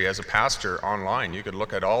 history as a pastor online. You could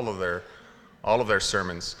look at all of their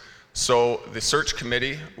sermons. So the search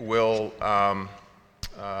committee will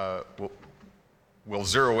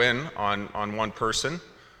zero in on one person.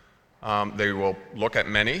 They will look at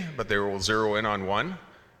many, but they will zero in on one.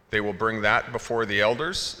 They will bring that before the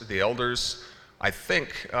elders. The elders, I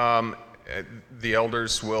think, the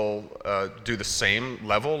elders will do the same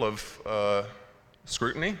level of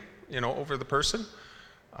scrutiny, over the person.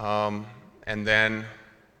 And then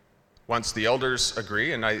once the elders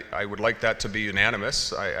agree, and I would like that to be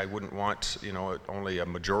unanimous, I wouldn't want, only a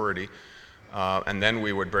majority, and then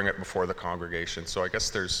we would bring it before the congregation. So I guess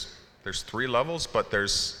there's 3 levels, but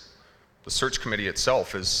there's the search committee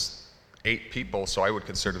itself is 8 people, so I would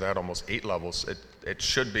consider that almost 8 levels. It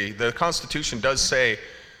should be. The Constitution does say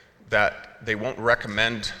that they won't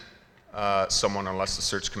recommend someone unless the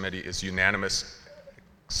search committee is unanimous,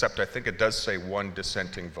 except I think it does say 1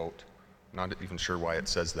 dissenting vote. Not even sure why it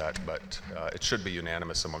says that, but it should be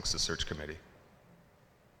unanimous amongst the search committee.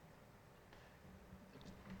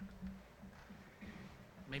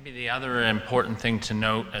 Maybe the other important thing to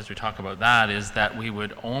note as we talk about that is that we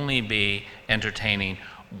would only be entertaining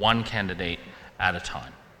one candidate at a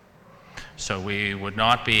time. So we would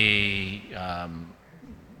not be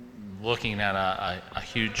looking at a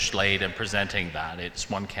huge slate and presenting that. It's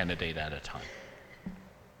one candidate at a time.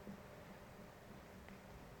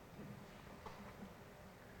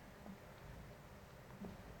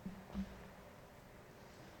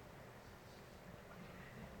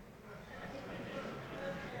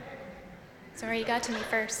 Sorry, you got to me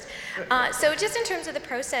first. So just in terms of the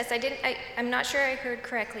process, I'm not sure I heard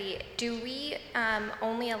correctly. Do we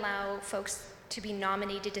only allow folks to be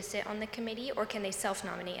nominated to sit on the committee, or can they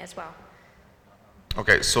self-nominate as well?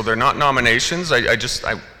 Okay, so they're not nominations. I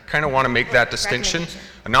kind of want to make that distinction.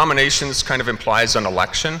 A nomination kind of implies an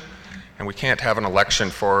election, and we can't have an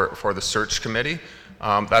election for the search committee.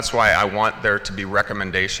 That's why I want there to be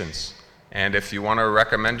recommendations. And if you want to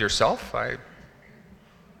recommend yourself,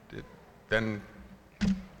 then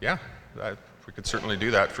yeah, we could certainly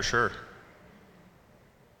do that for sure.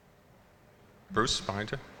 Bruce, behind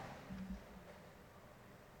you.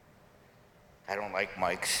 I don't like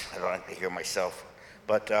mics. I don't like to hear myself.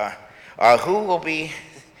 But who will be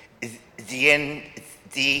the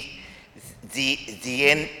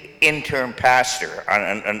interim pastor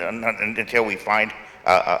until we find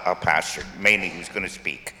a pastor, mainly who's going to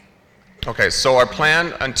speak? Okay, so our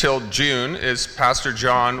plan until June is Pastor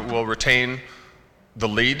John will retain the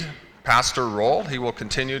lead pastor role. He will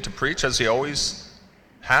continue to preach as he always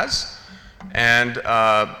has. And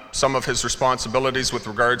some of his responsibilities with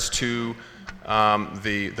regards to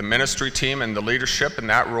the ministry team and the leadership in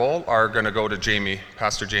that role are going to go to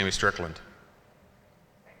Pastor Jamie Strickland.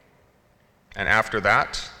 And after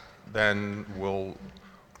that, then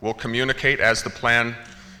we'll communicate as the plan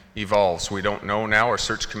evolves. We don't know now. Our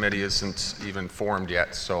search committee isn't even formed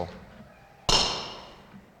yet, so.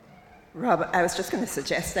 Rob, I was just going to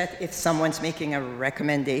suggest that if someone's making a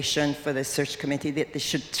recommendation for the search committee, that they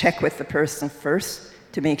should check with the person first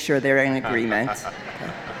to make sure they're in agreement.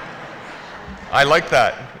 Okay. I like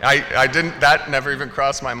that. I didn't, that never even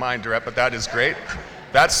crossed my mind, Dorette, but that is great.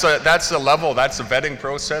 That's a level, that's a vetting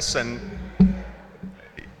process, and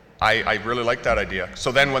I really like that idea.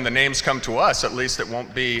 So then when the names come to us, at least it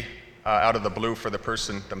won't be out of the blue for the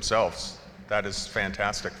person themselves. That is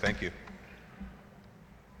fantastic, thank you.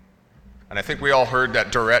 And I think we all heard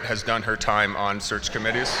that Dorette has done her time on search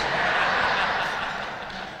committees.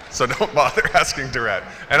 So don't bother asking Dorette.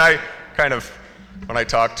 And I kind of, when I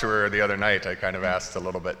talked to her the other night, I kind of asked a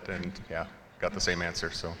little bit, and yeah, got the same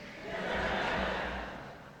answer, so.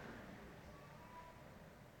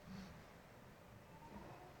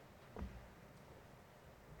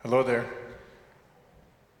 Hello there.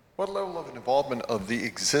 What level of involvement of the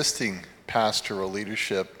existing pastoral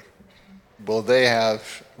leadership will they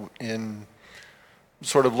have in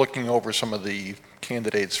sort of looking over some of the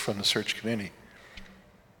candidates from the search committee?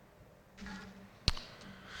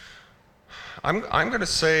 I'm going to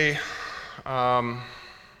say not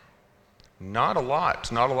a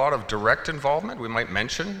lot of direct involvement. We might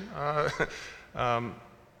mention, haven't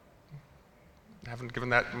given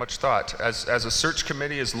that much thought. As a search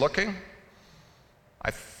committee is looking,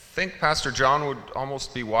 I think Pastor John would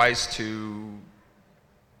almost be wise to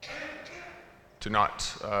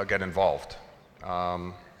not get involved.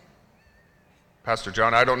 Pastor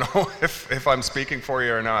John, I don't know if I'm speaking for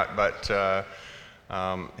you or not, but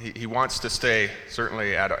he wants to stay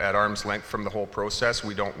certainly at arm's length from the whole process.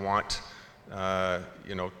 We don't want,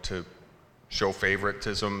 to show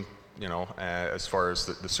favoritism, as far as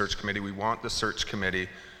the search committee. We want the search committee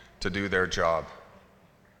to do their job.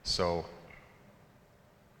 So.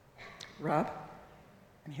 Rob,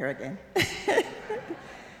 I'm here again.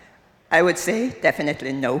 I would say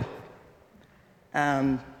definitely no.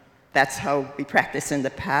 That's how we practiced in the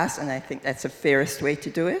past, and I think that's the fairest way to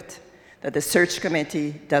do it. That the search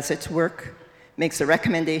committee does its work, makes a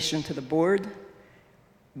recommendation to the board.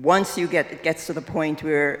 Once it gets to the point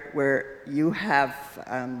where you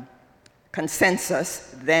have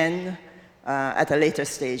consensus, then at a later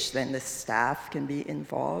stage, then the staff can be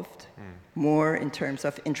involved more in terms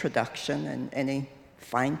of introduction and any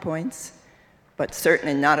fine points, but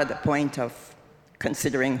certainly not at the point of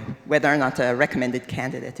considering whether or not a recommended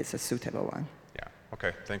candidate is a suitable one. Yeah,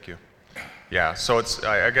 okay, thank you. Yeah, so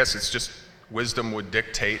I guess it's just wisdom would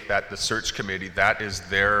dictate that the search committee, that is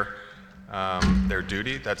their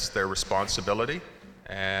duty, that's their responsibility,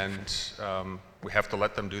 and we have to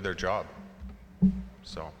let them do their job.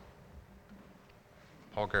 So,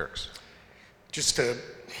 Paul Garrix. Just to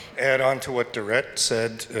add on to what Dorette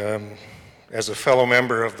said, as a fellow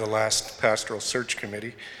member of the last pastoral search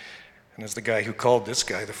committee, and as the guy who called this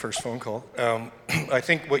guy the first phone call, I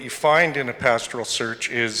think what you find in a pastoral search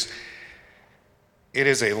is it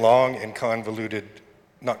is a long and convoluted,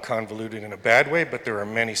 not convoluted in a bad way, but there are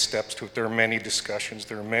many steps to it. There are many discussions.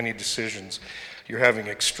 There are many decisions. You're having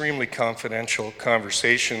extremely confidential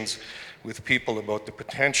conversations with people about the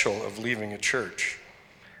potential of leaving a church.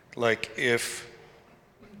 Like, if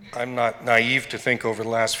I'm not naive to think over the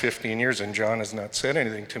last 15 years, and John has not said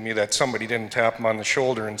anything to me, that somebody didn't tap him on the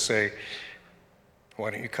shoulder and say,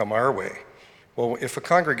 why don't you come our way? Well, if a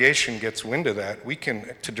congregation gets wind of that, we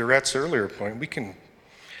can, to Dorette's earlier point, we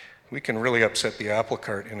can really upset the apple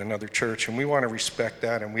cart in another church, and we want to respect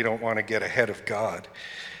that, and we don't want to get ahead of God.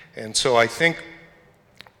 And so I think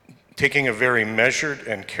taking a very measured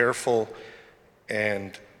and careful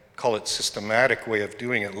and call it systematic way of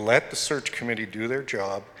doing it, let the search committee do their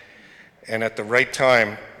job, and at the right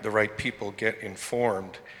time, the right people get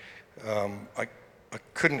informed. I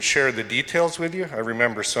couldn't share the details with you. I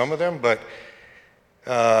remember some of them, but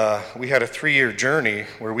we had a 3-year journey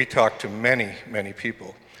where we talked to many, many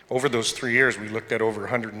people. Over those 3 years, we looked at over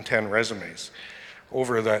 110 resumes.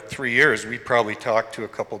 Over that 3 years, we probably talked to a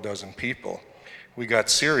couple dozen people. We got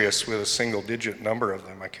serious with a single-digit number of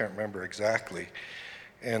them. I can't remember exactly.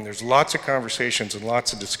 And there's lots of conversations and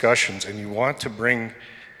lots of discussions, and you want to bring,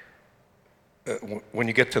 when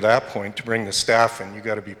you get to that point, to bring the staff in, you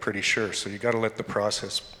got to be pretty sure. So you got to let the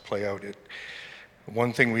process play out.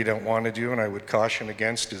 One thing we don't want to do, and I would caution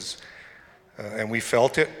against, is, and we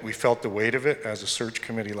felt the weight of it as a search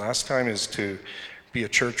committee last time, is to be a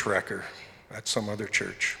church wrecker at some other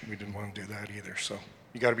church. We didn't want to do that either, so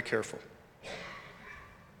you got to be careful.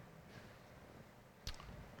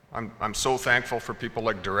 I'm so thankful for people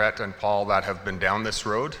like Dorette and Paul that have been down this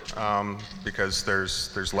road, because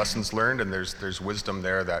there's lessons learned and there's wisdom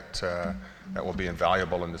there that will be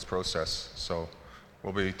invaluable in this process. So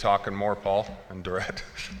we'll be talking more, Paul and Dorette,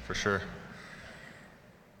 for sure.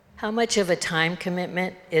 How much of a time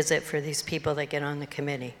commitment is it for these people that get on the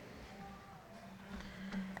committee?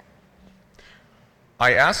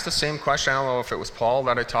 I asked the same question. I don't know if it was Paul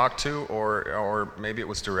that I talked to, or maybe it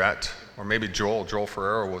was Durrett, or maybe Joel. Joel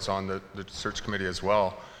Ferrero was on the search committee as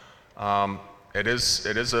well. It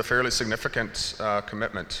is a fairly significant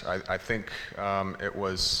commitment. I think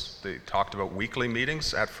they talked about weekly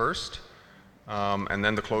meetings at first, and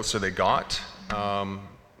then the closer they got,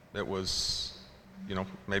 it was,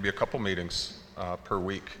 maybe a couple meetings per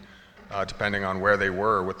week, depending on where they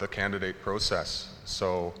were with the candidate process.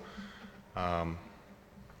 So.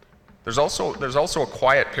 There's also a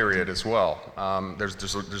quiet period as well.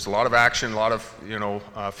 There's a lot of action, a lot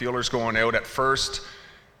of feelers going out at first,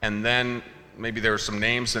 and then maybe there are some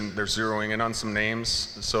names and they're zeroing in on some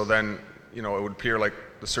names. So then it would appear like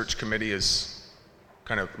the search committee is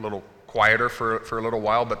kind of a little quieter for a little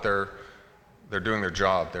while, but they're doing their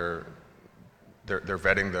job. They're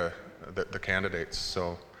vetting the candidates.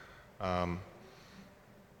 So I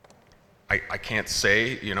can't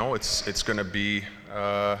say it's going to be.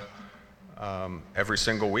 Every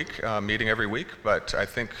single week, meeting every week, but I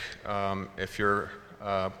think if you're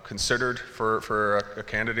considered for a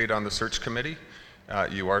candidate on the search committee,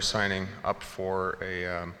 you are signing up for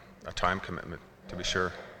a time commitment, to be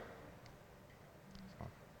sure.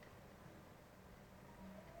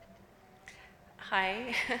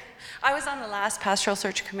 Hi, I was on the last pastoral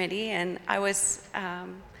search committee, and it was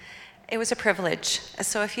a privilege.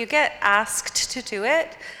 So if you get asked to do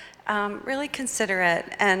it, really consider it,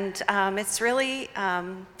 and it's really,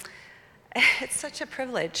 it's such a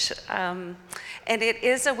privilege, and it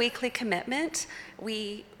is a weekly commitment.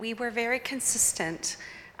 We were very consistent.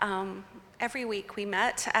 Every week we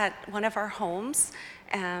met at one of our homes,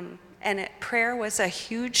 and prayer was a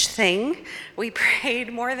huge thing. We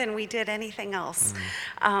prayed more than we did anything else.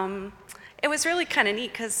 It was really kind of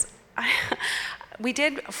neat because we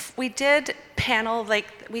did panel,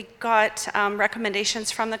 we got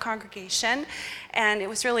recommendations from the congregation, and it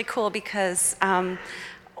was really cool because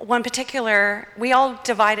one particular, we all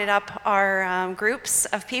divided up our groups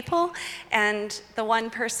of people, and the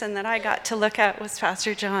one person that I got to look at was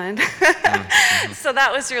Pastor John. So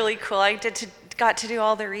that was really cool. I got to do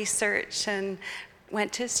all the research and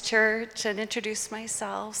went to his church and introduced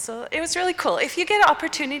myself. So it was really cool. If you get an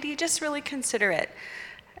opportunity, just really consider it.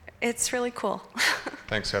 It's really cool.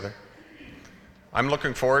 Thanks, Heather. I'm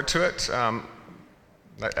looking forward to it.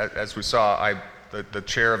 As we saw, the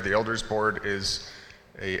chair of the Elders Board is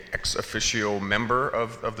an ex officio member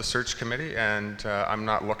of the search committee, and I'm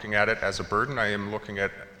not looking at it as a burden. I am looking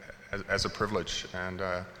at it as a privilege. And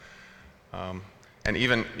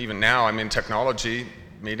even now, technology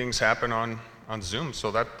meetings happen on Zoom,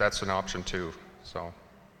 so that's an option too. So.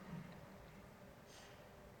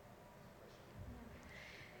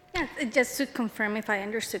 Yeah, just to confirm if I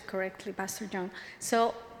understood correctly, Pastor John.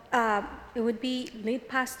 So it would be lead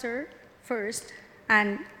pastor first,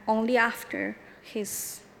 and only after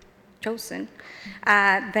he's chosen,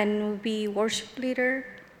 then would be worship leader,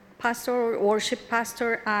 pastor, or worship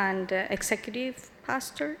pastor, and executive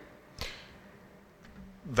pastor?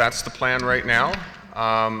 That's the plan right now.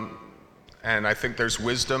 And I think there's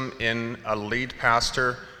wisdom in a lead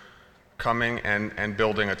pastor coming and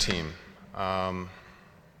building a team.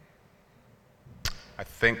 I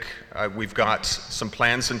think we've got some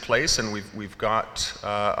plans in place, and we've got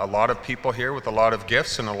a lot of people here with a lot of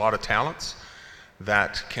gifts and a lot of talents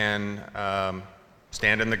that can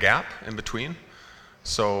stand in the gap in between.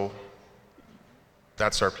 So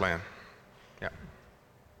that's our plan.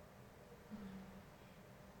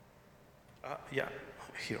 Yeah.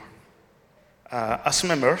 Here. As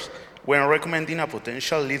members, when recommending a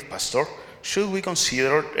potential lead pastor, should we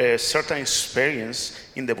consider a certain experience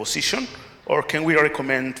in the position? Or can we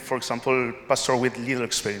recommend, for example, pastor with little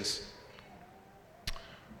experience?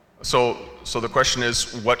 So the question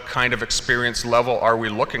is, what kind of experience level are we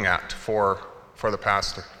looking at for the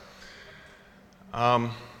pastor? I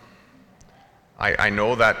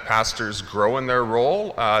know that pastors grow in their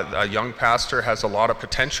role. A young pastor has a lot of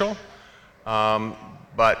potential,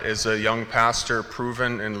 but is a young pastor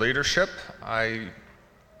proven in leadership? I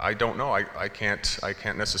don't know. I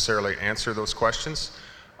can't necessarily answer those questions.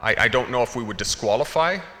 I don't know if we would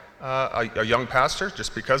disqualify a young pastor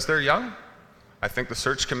just because they're young. I think the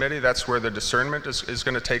search committee, that's where the discernment is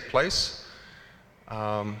going to take place.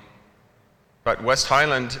 But West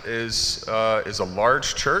Highland is a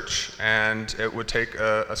large church, and it would take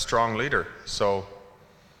a strong leader. So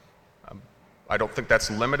I don't think that's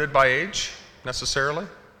limited by age necessarily.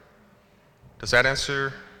 Does that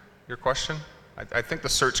answer your question? I think the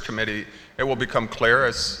search committee, it will become clear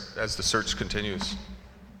as the search continues.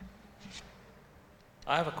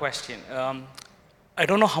 I have a question. I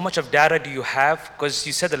don't know how much of data do you have, because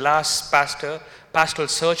you said the last pastoral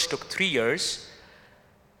search took 3 years.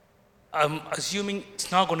 I'm assuming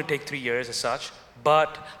it's not going to take 3 years as such,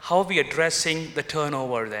 but how are we addressing the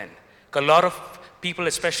turnover then? A lot of people,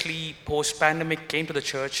 especially post-pandemic, came to the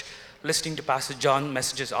church listening to Pastor John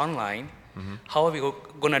messages online. How are we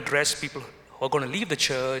going to address people who are going to leave the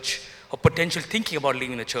church or potentially thinking about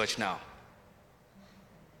leaving the church now?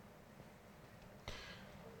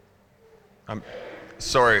 I'm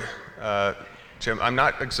sorry, Jim. I'm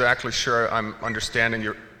not exactly sure I'm understanding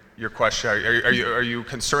your question. Are you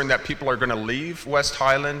concerned that people are going to leave West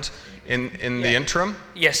Highland in the interim?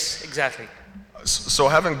 Yes, exactly. So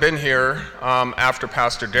having been here after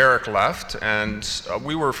Pastor Derek left, and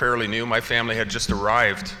we were fairly new, my family had just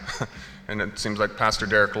arrived, and it seems like Pastor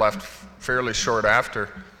Derek left fairly short after.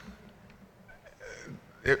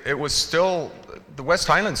 It was still, the West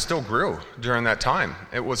Highlands still grew during that time.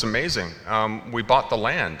 It was amazing. We bought the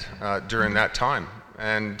land during that time,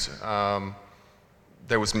 and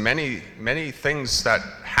there was many things that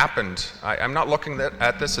happened. I'm not looking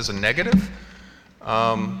at this as a negative.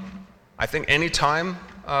 I think anytime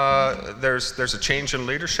there's a change in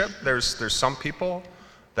leadership, there's some people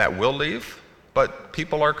that will leave, but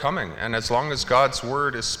people are coming. And as long as God's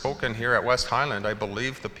word is spoken here at West Highland, I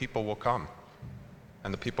believe the people will come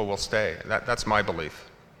and the people will stay. That's my belief.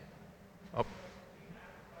 Oh.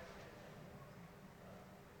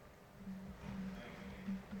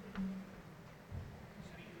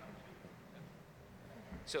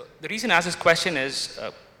 So the reason I asked this question is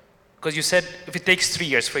because you said if it takes 3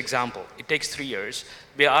 years, for example, it takes 3 years,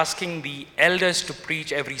 we're asking the elders to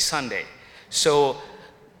preach every Sunday. So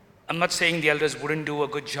I'm not saying the elders wouldn't do a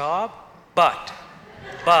good job, but.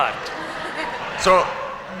 So,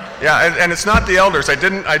 yeah, and it's not the elders. I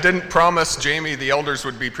didn't promise Jamie the elders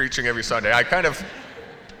would be preaching every Sunday. I kind of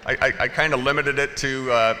limited it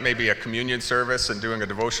to maybe a communion service and doing a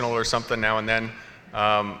devotional or something now and then.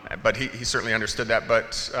 But he certainly understood that.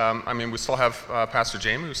 But I mean, we still have Pastor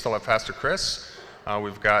Jamie. We still have Pastor Chris.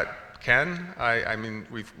 We've got Ken. I mean,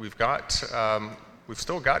 we've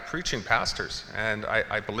still got preaching pastors, and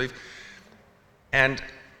I believe. And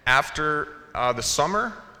after the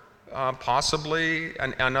summer, possibly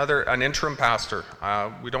an interim pastor.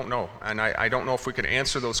 We don't know, and I don't know if we can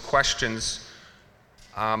answer those questions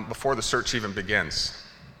before the search even begins.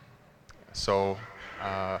 So.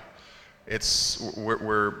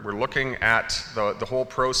 We're looking at the whole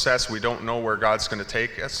process. We don't know where God's going to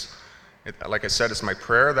take us. Like I said, it's my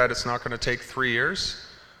prayer that it's not going to take 3 years,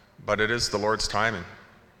 but it is the Lord's timing.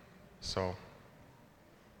 So.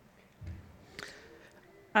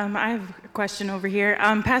 I have a question over here.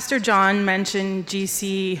 Pastor John mentioned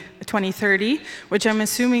GC 2030, which I'm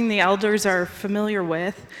assuming the elders are familiar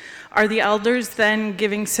with. Are the elders then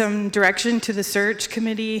giving some direction to the search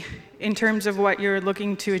committee in terms of what you're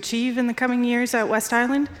looking to achieve in the coming years at West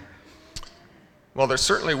Highland? Well, there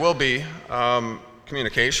certainly will be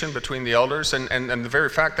communication between the elders, and the very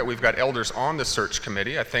fact that we've got elders on the search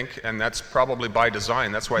committee, I think, and that's probably by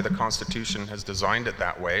design. That's why the Constitution has designed it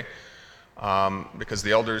that way, because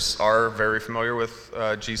the elders are very familiar with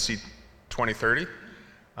GC 2030.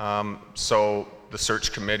 So the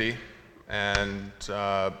search committee and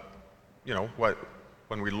you know,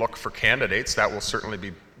 when we look for candidates, that will certainly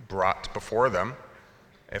be brought before them.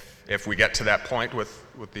 If we get to that point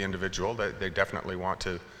with the individual, they definitely want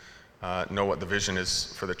to know what the vision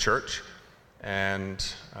is for the church,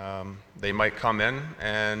 and they might come in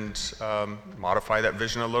and modify that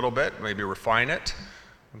vision a little bit, maybe refine it.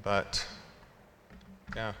 But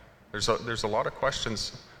yeah, there's a lot of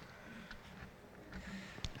questions.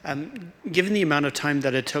 Given the amount of time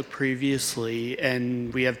that it took previously,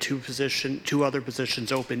 and we have two other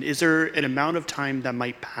positions open, is there an amount of time that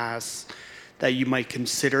might pass that you might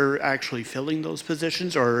consider actually filling those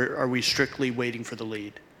positions, or are we strictly waiting for the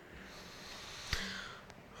lead?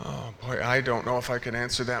 Oh boy, I don't know if I can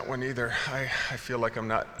answer that one either. I feel like I'm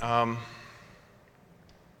not. Help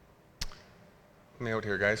me out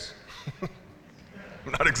here, guys.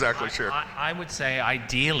 I'm not exactly sure. I would say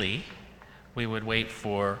ideally, we would wait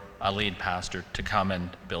for a lead pastor to come and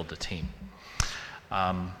build a team.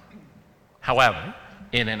 However,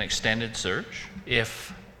 in an extended search,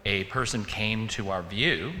 if a person came to our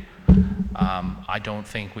view, I don't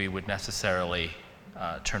think we would necessarily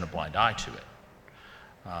turn a blind eye to it.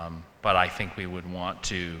 But I think we would want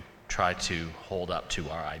to try to hold up to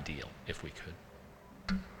our ideal if we could.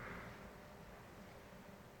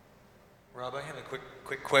 Rob, I have a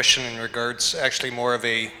quick question in regards, actually more of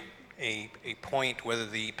a a point whether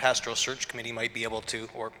the Pastoral Search Committee might be able to,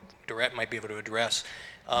 or Dorette might be able to address.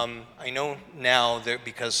 I know now that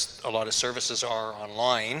because a lot of services are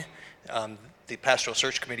online, the Pastoral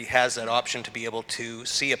Search Committee has that option to be able to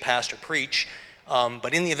see a pastor preach.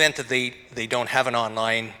 But in the event that they don't have an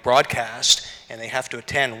online broadcast and they have to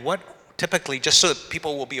attend, what typically, just so that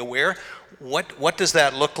people will be aware, what does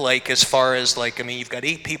that look like as far as, like, I mean, you've got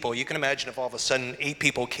 8 people. You can imagine if all of a sudden 8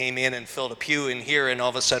 people came in and filled a pew in here, and all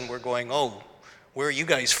of a sudden we're going, oh, where are you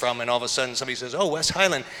guys from? And all of a sudden somebody says, oh, West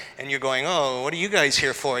Highland, and you're going, oh, what are you guys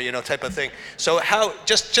here for, you know, type of thing. So how,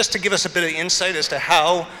 just to give us a bit of insight as to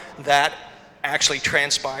how that actually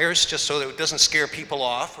transpires, just so that it doesn't scare people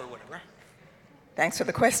off or whatever. Thanks for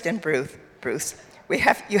the question, Bruce.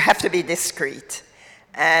 You have to be discreet.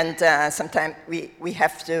 And sometimes we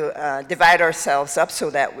have to divide ourselves up so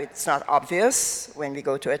that it's not obvious when we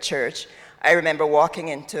go to a church. I remember walking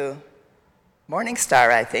into Morning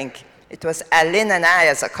Star, I think. It was Aline and I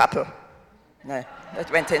as a couple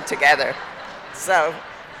that went in together. So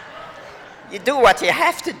you do what you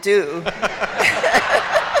have to do.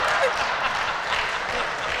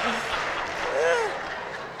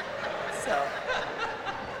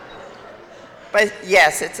 But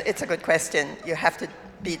yes, it's a good question. You have to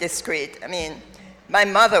be discreet. I mean, my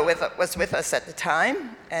mother was with us at the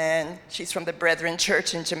time, and she's from the Brethren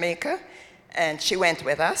Church in Jamaica, and she went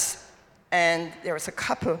with us. And there was a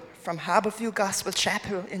couple from Harborview Gospel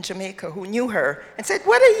Chapel in Jamaica who knew her and said,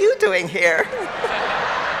 "What are you doing here?"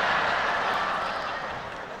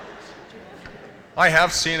 I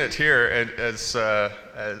have seen it here as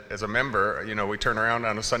a member. You know, we turn around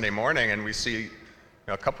on a Sunday morning and we see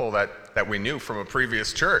a couple that we knew from a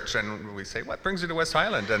previous church, and we say, "What brings you to West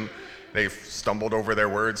Highland?" And they've stumbled over their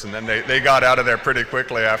words, and then they got out of there pretty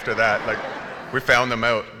quickly after that. Like, we found them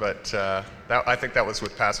out, but I think that was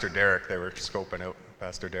with Pastor Derek. They were scoping out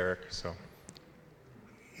Pastor Derek. So,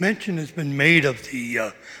 mention has been made of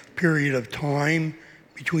the period of time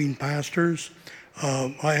between pastors.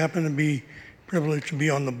 I happen to be privileged to be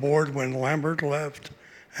on the board when Lambert left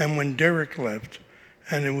and when Derek left,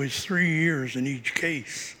 and it was 3 years in each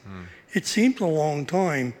case. It seems a long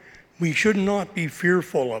time. We should not be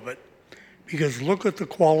fearful of it, because look at the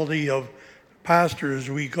quality of pastors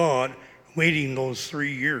we got waiting those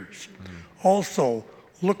 3 years. Also,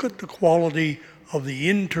 look at the quality of the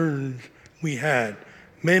interns we had,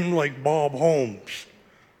 men like Bob Holmes,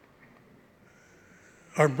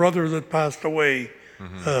 our brother that passed away,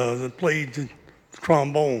 that played the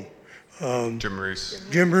trombone. Jim Reese.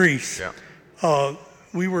 Jim Reese. Yeah.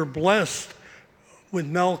 We were blessed with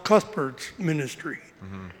Mel Cuthbert's ministry.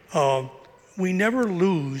 We never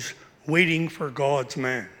lose waiting for God's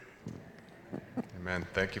man. Amen.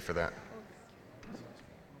 Thank you for that.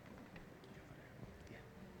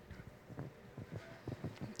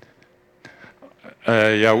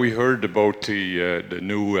 Yeah, we heard about the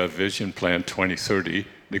new Vision Plan 2030,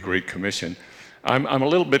 the Great Commission. I'm a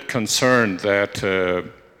little bit concerned that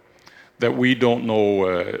we don't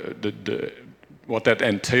know what that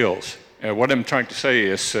entails. What I'm trying to say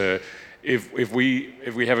is, if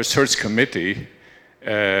we have a search committee,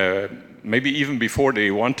 maybe even before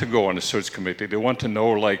they want to go on a search committee, they want to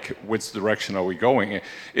know, like, which direction are we going?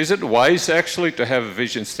 Is it wise actually to have a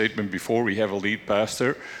vision statement before we have a lead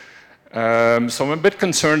pastor? So I'm a bit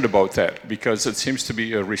concerned about that, because it seems to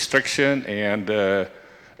be a restriction and a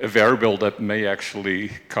variable that may actually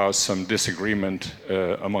cause some disagreement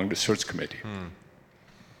among the search committee.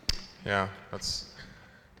 Yeah, that's.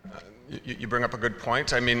 You bring up a good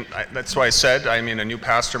point. I mean, that's why I said, I mean, a new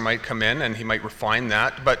pastor might come in and he might refine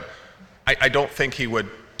that, but I don't think he would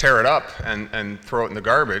tear it up and throw it in the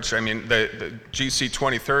garbage. I mean, the GC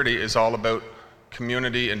 2030 is all about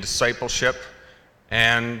community and discipleship,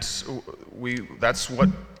 and that's what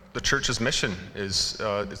the church's mission is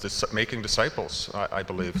making disciples, I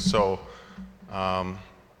believe. So,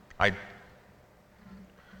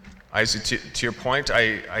 Isaac, to your point,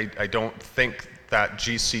 I don't think that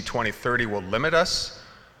GC 2030 will limit us.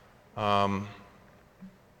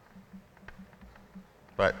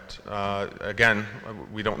 But again,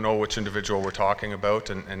 we don't know which individual we're talking about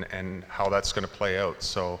and how that's going to play out.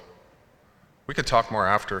 So we could talk more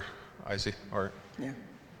after, Isaac. Or yeah.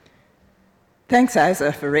 Thanks,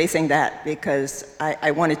 Isa, for raising that, because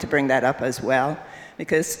I wanted to bring that up as well,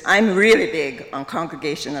 because I'm really big on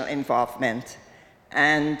congregational involvement.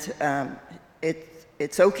 And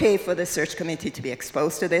it's okay for the search committee to be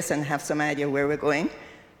exposed to this and have some idea where we're going,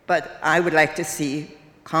 but I would like to see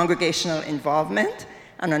congregational involvement,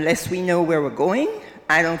 and unless we know where we're going,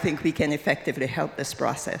 I don't think we can effectively help this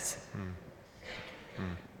process.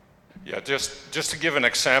 Yeah, just to give an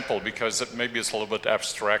example, because maybe it's a little bit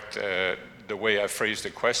abstract the way I phrased the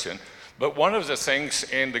question, but one of the things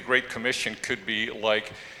in the Great Commission could be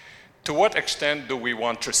like, to what extent do we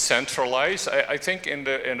want to centralize? I think in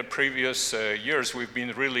the previous years we've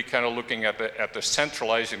been really kind of looking at the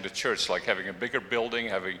centralizing the church, like having a bigger building,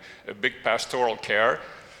 having a big pastoral care.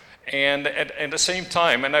 And at the same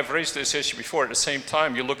time, and I've raised this issue before, at the same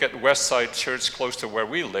time you look at West Side Church close to where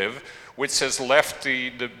we live, which has left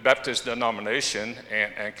the Baptist denomination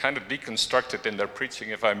and kind of deconstructed in their preaching,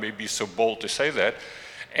 if I may be so bold to say that.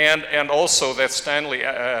 And also that Stanley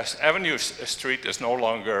Avenue Street is no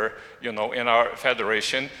longer, in our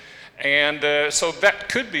federation. And so that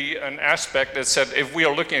could be an aspect that said, if we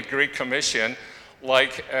are looking at Great Commission,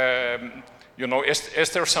 like, is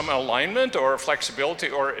there some alignment or flexibility,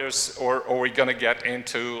 or are we going to get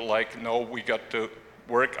into like, no, we got to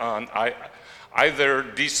work on either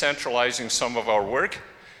decentralizing some of our work.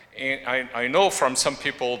 And I know from some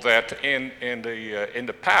people that in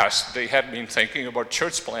the past they had been thinking about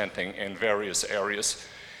church planting in various areas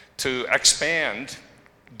to expand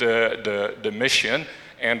the mission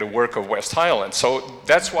and the work of West Highland. So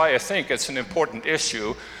that's why I think it's an important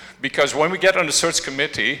issue, because when we get on the search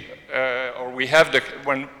committee,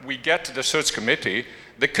 when we get to the search committee,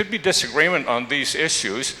 there could be disagreement on these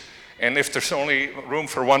issues. And if there's only room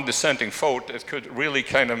for one dissenting vote, it could really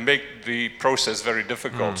kind of make the process very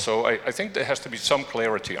difficult. So I think there has to be some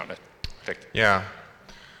clarity on it. Yeah.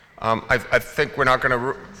 I think we're not going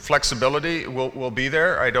to, flexibility will be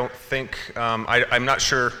there. I don't think, I'm not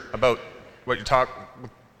sure about what you talk,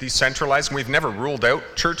 decentralizing. We've never ruled out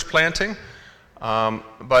church planting,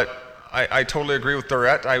 but I totally agree with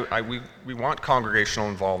Dorette. We want congregational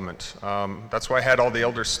involvement. That's why I had all the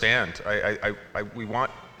elders stand. We want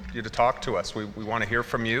you to talk to us. We want to hear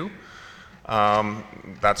from you.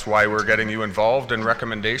 That's why we're getting you involved in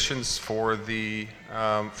recommendations for the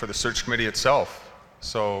search committee itself.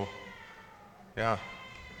 So, yeah,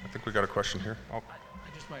 I think we got a question here. Oh.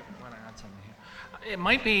 I just might want to add something here. It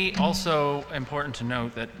might be also important to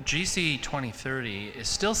note that GC 2030 is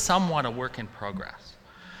still somewhat a work in progress.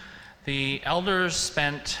 The elders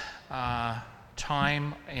spent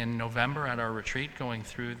time in November at our retreat going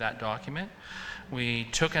through that document. We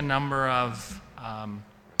took a number of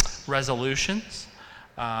resolutions,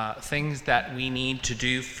 things that we need to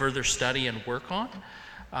do further study and work on.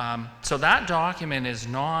 So that document is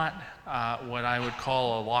not what I would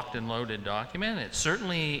call a locked and loaded document. It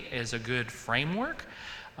certainly is a good framework,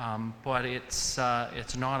 but it's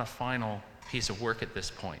not a final piece of work at this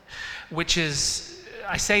point, which is,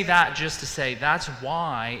 I say that just to say that's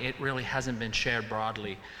why it really hasn't been shared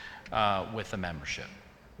broadly with the membership.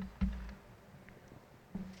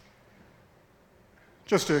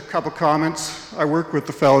 Just a couple comments. I work with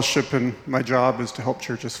the fellowship, and my job is to help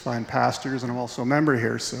churches find pastors, and I'm also a member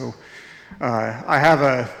here, so I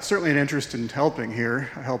have certainly an interest in helping here.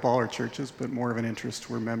 I help all our churches, but more of an interest,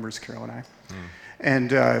 we're members, Carol and I.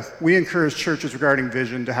 And we encourage churches regarding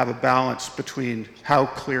vision to have a balance between how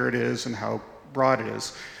clear it is and how broad it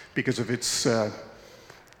is, because if it's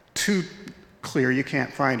too clear, you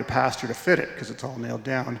can't find a pastor to fit it because it's all nailed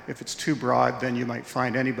down. If it's too broad, then you might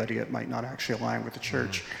find anybody that might not actually align with the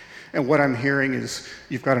church. And what I'm hearing is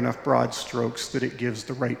you've got enough broad strokes that it gives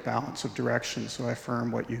the right balance of direction. So I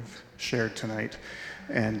affirm what you've shared tonight.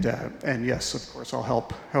 And yes, of course, I'll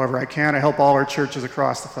help however I can. I help all our churches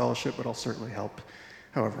across the fellowship, but I'll certainly help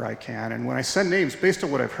however I can. And when I send names, based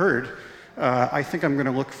on what I've heard, I think I'm going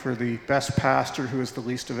to look for the best pastor who is the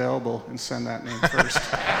least available and send that name first.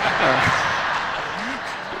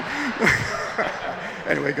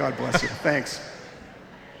 Anyway, God bless you. Thanks.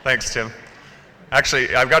 Thanks, Tim.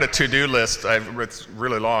 Actually, I've got a to-do list. It's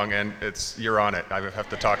really long, and you're on it. I have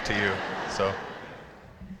to talk to you. So.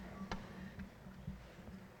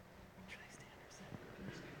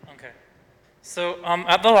 Okay. So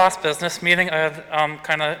at the last business meeting, I had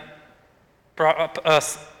kind of brought up a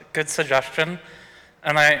good suggestion,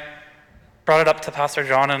 and I brought it up to Pastor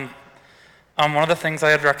John, and one of the things I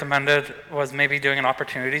had recommended was maybe doing an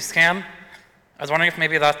opportunity scan. I was wondering if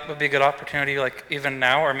maybe that would be a good opportunity, like even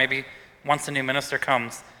now, or maybe once a new minister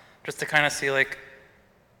comes, just to kind of see like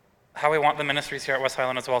how we want the ministries here at West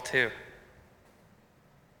Highland as well too.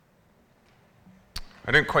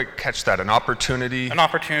 I didn't quite catch that. An opportunity? An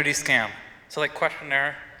opportunity scan. So like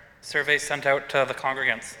questionnaire, surveys sent out to the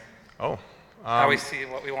congregants. Oh. How we see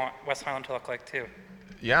what we want West Highland to look like too.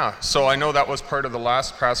 Yeah, so I know that was part of the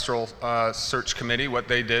last pastoral search committee. What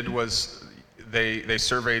they did was they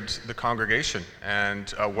surveyed the congregation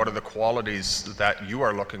and what are the qualities that you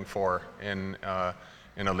are looking for in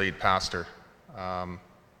a lead pastor.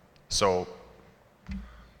 So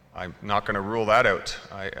I'm not going to rule that out.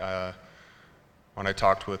 When I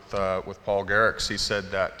talked with Paul Garrix, he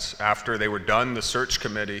said that after they were done, the search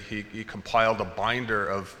committee, he compiled a binder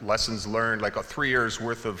of lessons learned, like 3 years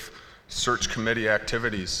worth of search committee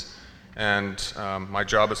activities. And my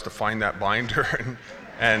job is to find that binder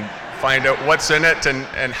and find out what's in it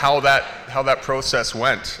and how that process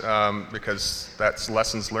went, because that's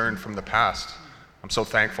lessons learned from the past. I'm so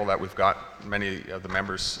thankful that we've got many of the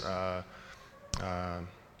members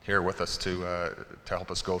here with us to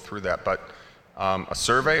help us go through that. But a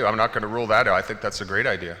survey, I'm not going to rule that out. I think that's a great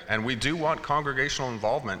idea. And we do want congregational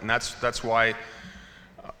involvement, and that's why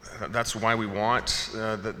we want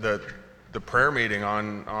the prayer meeting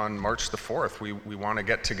on March the 4th. We want to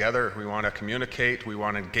get together, we want to communicate, we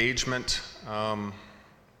want engagement.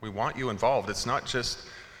 We want you involved. It's not just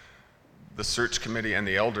the search committee and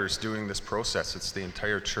the elders doing this process, it's the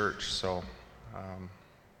entire church. So,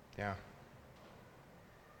 yeah.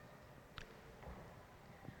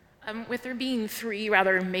 With there being 3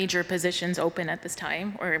 rather major positions open at this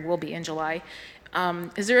time, or will be in July,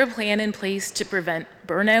 is there a plan in place to prevent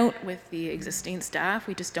burnout with the existing staff?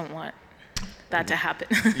 We just don't want that to happen.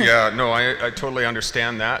 Yeah, no, I totally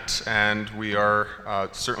understand that, and we are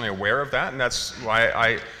certainly aware of that, and that's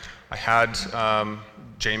why I had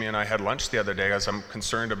Jamie and I had lunch the other day, as I'm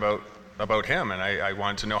concerned about him, and I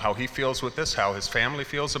wanted to know how he feels with this, how his family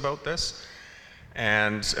feels about this,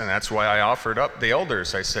 and that's why I offered up the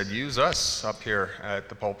elders. I said, use us up here at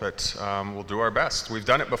the pulpit. We'll do our best. We've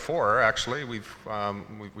done it before, actually. We've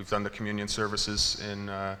done the communion services in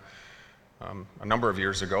a number of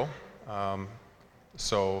years ago.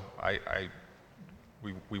 So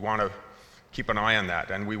we want to keep an eye on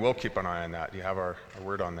that, and we will keep an eye on that. You have our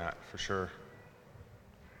word on that, for sure.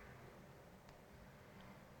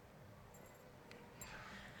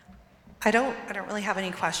 I don't really have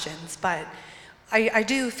any questions, but I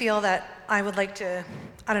do feel that I would like to,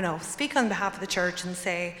 speak on behalf of the church and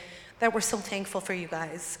say that we're so thankful for you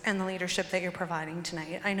guys and the leadership that you're providing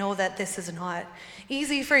tonight. I know that this is not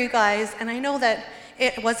easy for you guys, and I know that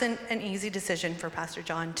it wasn't an easy decision for Pastor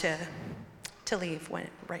John to leave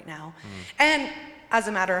right now. And as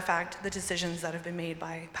a matter of fact, the decisions that have been made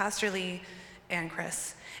by Pastor Lee and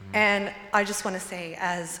Chris. And I just want to say,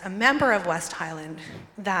 as a member of West Highland,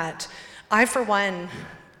 that I, for one,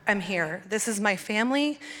 am here. This is my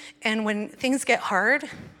family, and when things get hard,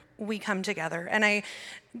 we come together. And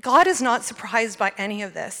God is not surprised by any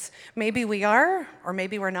of this. Maybe we are, or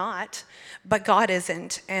maybe we're not, but God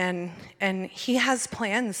isn't. And He has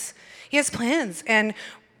plans. He has plans. And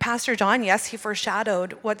Pastor John, yes, he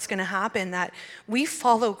foreshadowed what's going to happen, that we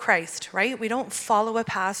follow Christ, right? We don't follow a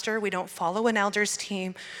pastor. We don't follow an elders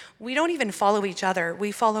team. We don't even follow each other.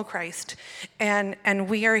 We follow Christ. And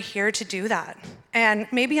we are here to do that. And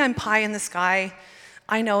maybe I'm pie in the sky.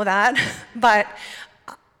 I know that. But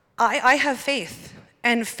I have faith.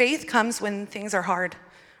 And faith comes when things are hard,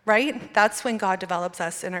 right? That's when God develops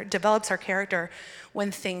us and develops our character, when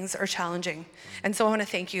things are challenging. And so I want to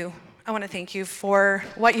thank you. I want to thank you for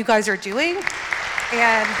what you guys are doing.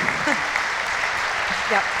 And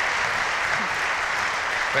yep.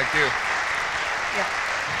 Thank you. Yeah.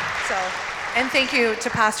 So, and thank you to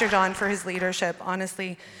Pastor John for his leadership.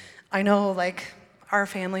 Honestly, I know our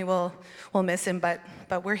family will miss him, but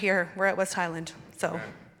we're here. We're at West Highland. So, Amen.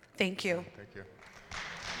 Thank you. Thank you.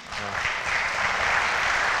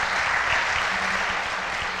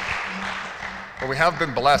 Well, we have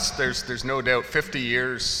been blessed. There's no doubt. 50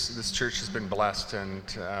 years this church has been blessed, and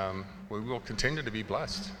we will continue to be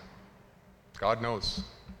blessed. God knows.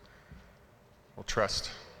 We'll trust.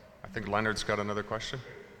 I think Leonard's got another question.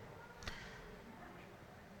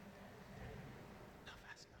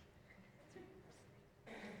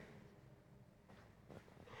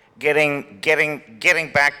 Getting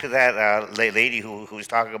back to that lady who's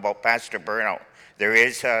talking about pastor burnout. There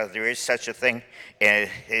is such a thing, and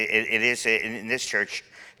it is in this church.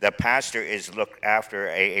 The pastor is looked after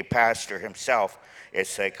a pastor himself.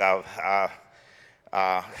 It's like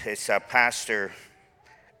it's a pastor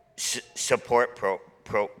support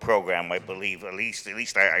program, I believe. At least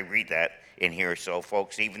I read that in here. So,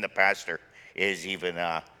 folks, even the pastor is even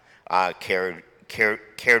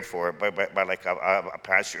cared for by like a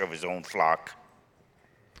pastor of his own flock.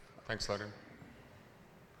 Thanks, Leonard.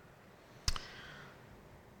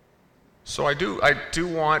 So I do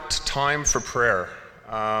want time for prayer.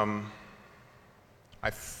 I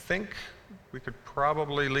think we could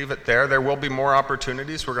probably leave it there. There will be more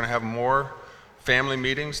opportunities. We're going to have more family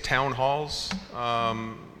meetings, town halls,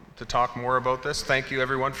 to talk more about this. Thank you,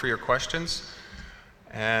 everyone, for your questions.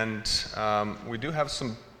 And we do have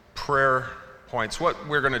some prayer points. What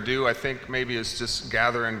we're going to do, I think, maybe is just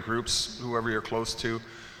gather in groups, whoever you're close to.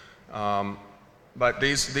 But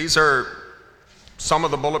these are some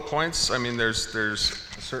of the bullet points. I mean, there's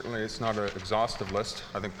certainly, it's not an exhaustive list.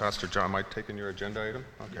 I think Pastor John might take in your agenda item.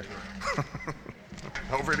 Okay.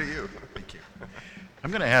 Over to you. Thank you. I'm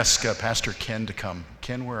going to ask Pastor Ken to come.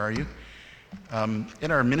 Ken, where are you?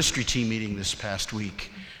 In our ministry team meeting this past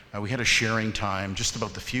week, we had a sharing time just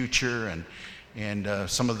about the future and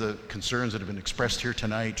some of the concerns that have been expressed here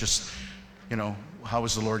tonight. Just, how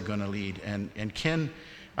is the Lord going to lead? And Ken,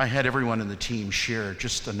 I had everyone in the team share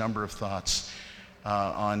just a number of thoughts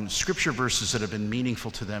on scripture verses that have been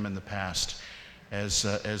meaningful to them in the past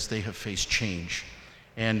as they have faced change.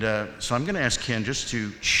 And so I'm going to ask Ken just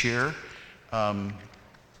to share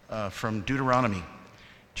from Deuteronomy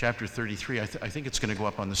chapter 33. I think it's going to go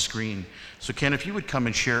up on the screen. So Ken, if you would come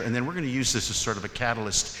and share, and then we're going to use this as sort of a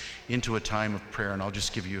catalyst into a time of prayer, and I'll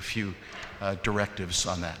just give you a few directives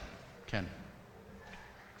on that. Ken.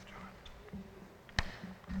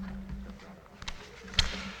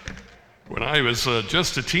 When I was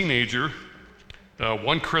just a teenager,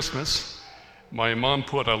 one Christmas, my mom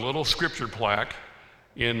put a little scripture plaque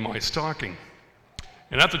in my stocking.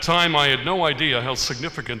 And at the time, I had no idea how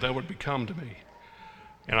significant that would become to me.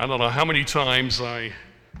 And I don't know how many times I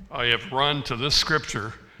have run to this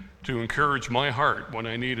scripture to encourage my heart when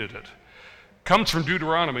I needed it. Comes from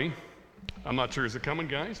Deuteronomy. I'm not sure, is it coming,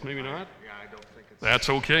 guys? Maybe not? Yeah, I don't think it's... That's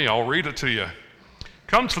okay, I'll read it to you.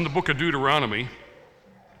 Comes from the book of Deuteronomy.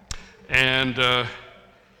 And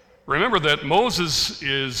remember that Moses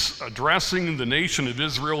is addressing the nation of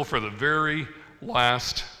Israel for the very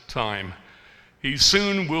last time. He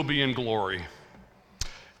soon will be in glory.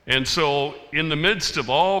 And so, in the midst of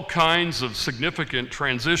all kinds of significant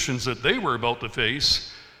transitions that they were about to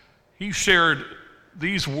face, he shared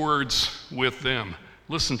these words with them.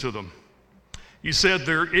 Listen to them. He said,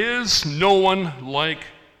 "There is no one like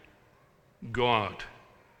God,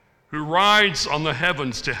 who rides on the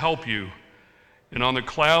heavens to help you, and on the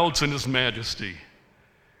clouds in his majesty.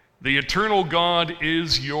 The eternal God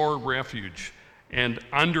is your refuge, and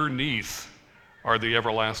underneath are the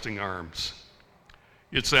everlasting arms."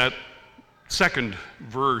 It's that second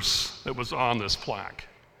verse that was on this plaque.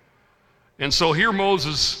 And so here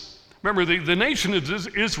Moses, remember the nation of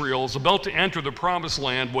Israel is about to enter the promised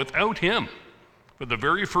land without him. For the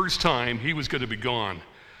very first time, he was going to be gone.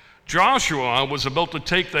 Joshua was about to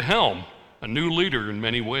take the helm, a new leader in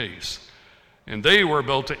many ways, and they were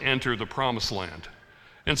about to enter the promised land.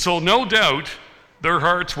 And so no doubt their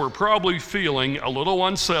hearts were probably feeling a little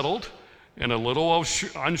unsettled and a little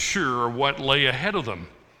unsure of what lay ahead of them.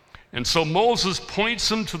 And so Moses points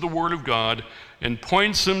them to the Word of God and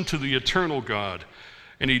points them to the eternal God.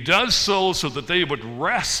 And he does so that they would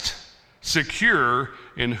rest secure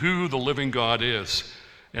in who the living God is.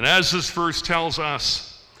 And as this verse tells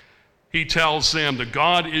us, he tells them that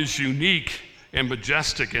God is unique and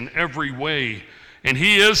majestic in every way, and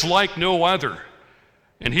he is like no other.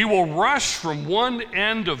 And he will rush from one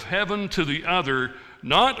end of heaven to the other,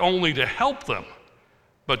 not only to help them,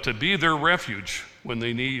 but to be their refuge when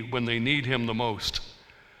they need him the most.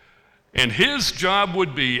 And his job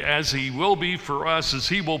would be, as he will be for us, is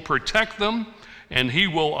he will protect them and he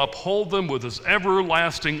will uphold them with his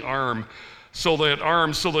everlasting arm, so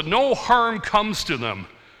that no harm comes to them,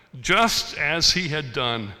 just as he had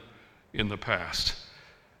done in the past.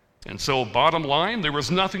 And so, bottom line, there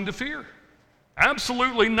was nothing to fear.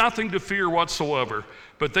 Absolutely nothing to fear whatsoever.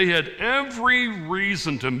 But they had every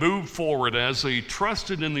reason to move forward as they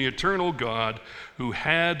trusted in the eternal God who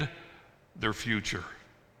had their future.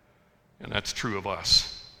 And that's true of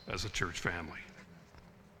us as a church family.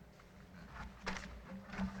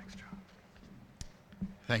 Thanks, John.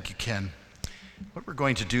 Thank you, Ken. What we're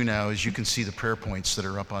going to do now is you can see the prayer points that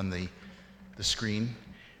are up on the screen.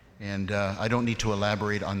 And I don't need to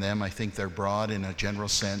elaborate on them. I think they're broad in a general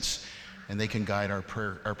sense, and they can guide our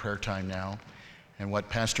prayer time now. And what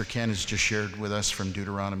Pastor Ken has just shared with us from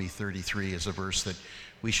Deuteronomy 33 is a verse that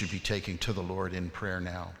we should be taking to the Lord in prayer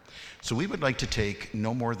now. So we would like to take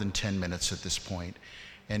no more than 10 minutes at this point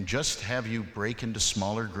and just have you break into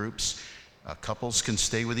smaller groups. Couples can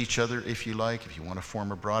stay with each other if you like. If you want to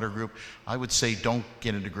form a broader group, I would say don't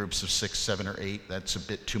get into groups of 6, 7, or 8. That's a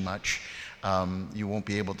bit too much. You won't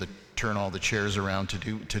be able to turn all the chairs around to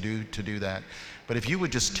do that. But if you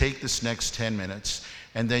would just take this next 10 minutes,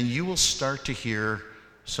 and then you will start to hear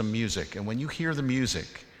some music. And when you hear the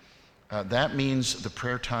music, that means the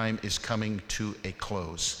prayer time is coming to a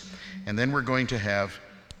close. And then we're going to have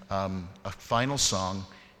a final song,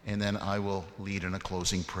 and then I will lead in a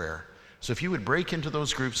closing prayer. So if you would break into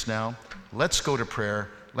those groups now, let's go to prayer.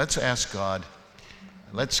 Let's ask God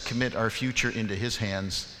Let's commit our future into his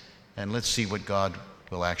hands, and let's see what God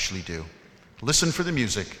will actually do. Listen for the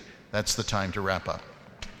music. That's the time to wrap up.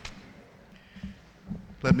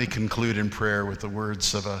 Let me conclude in prayer with the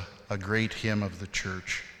words of a great hymn of the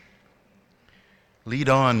church. Lead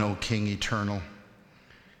on, O King eternal.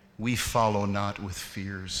 We follow not with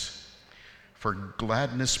fears, for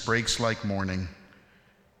gladness breaks like morning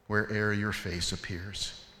where'er your face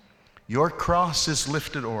appears. Your cross is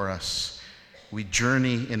lifted o'er us. We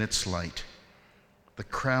journey in its light. The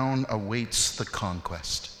crown awaits the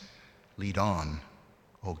conquest. Lead on,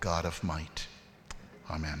 O God of might.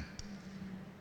 Amen.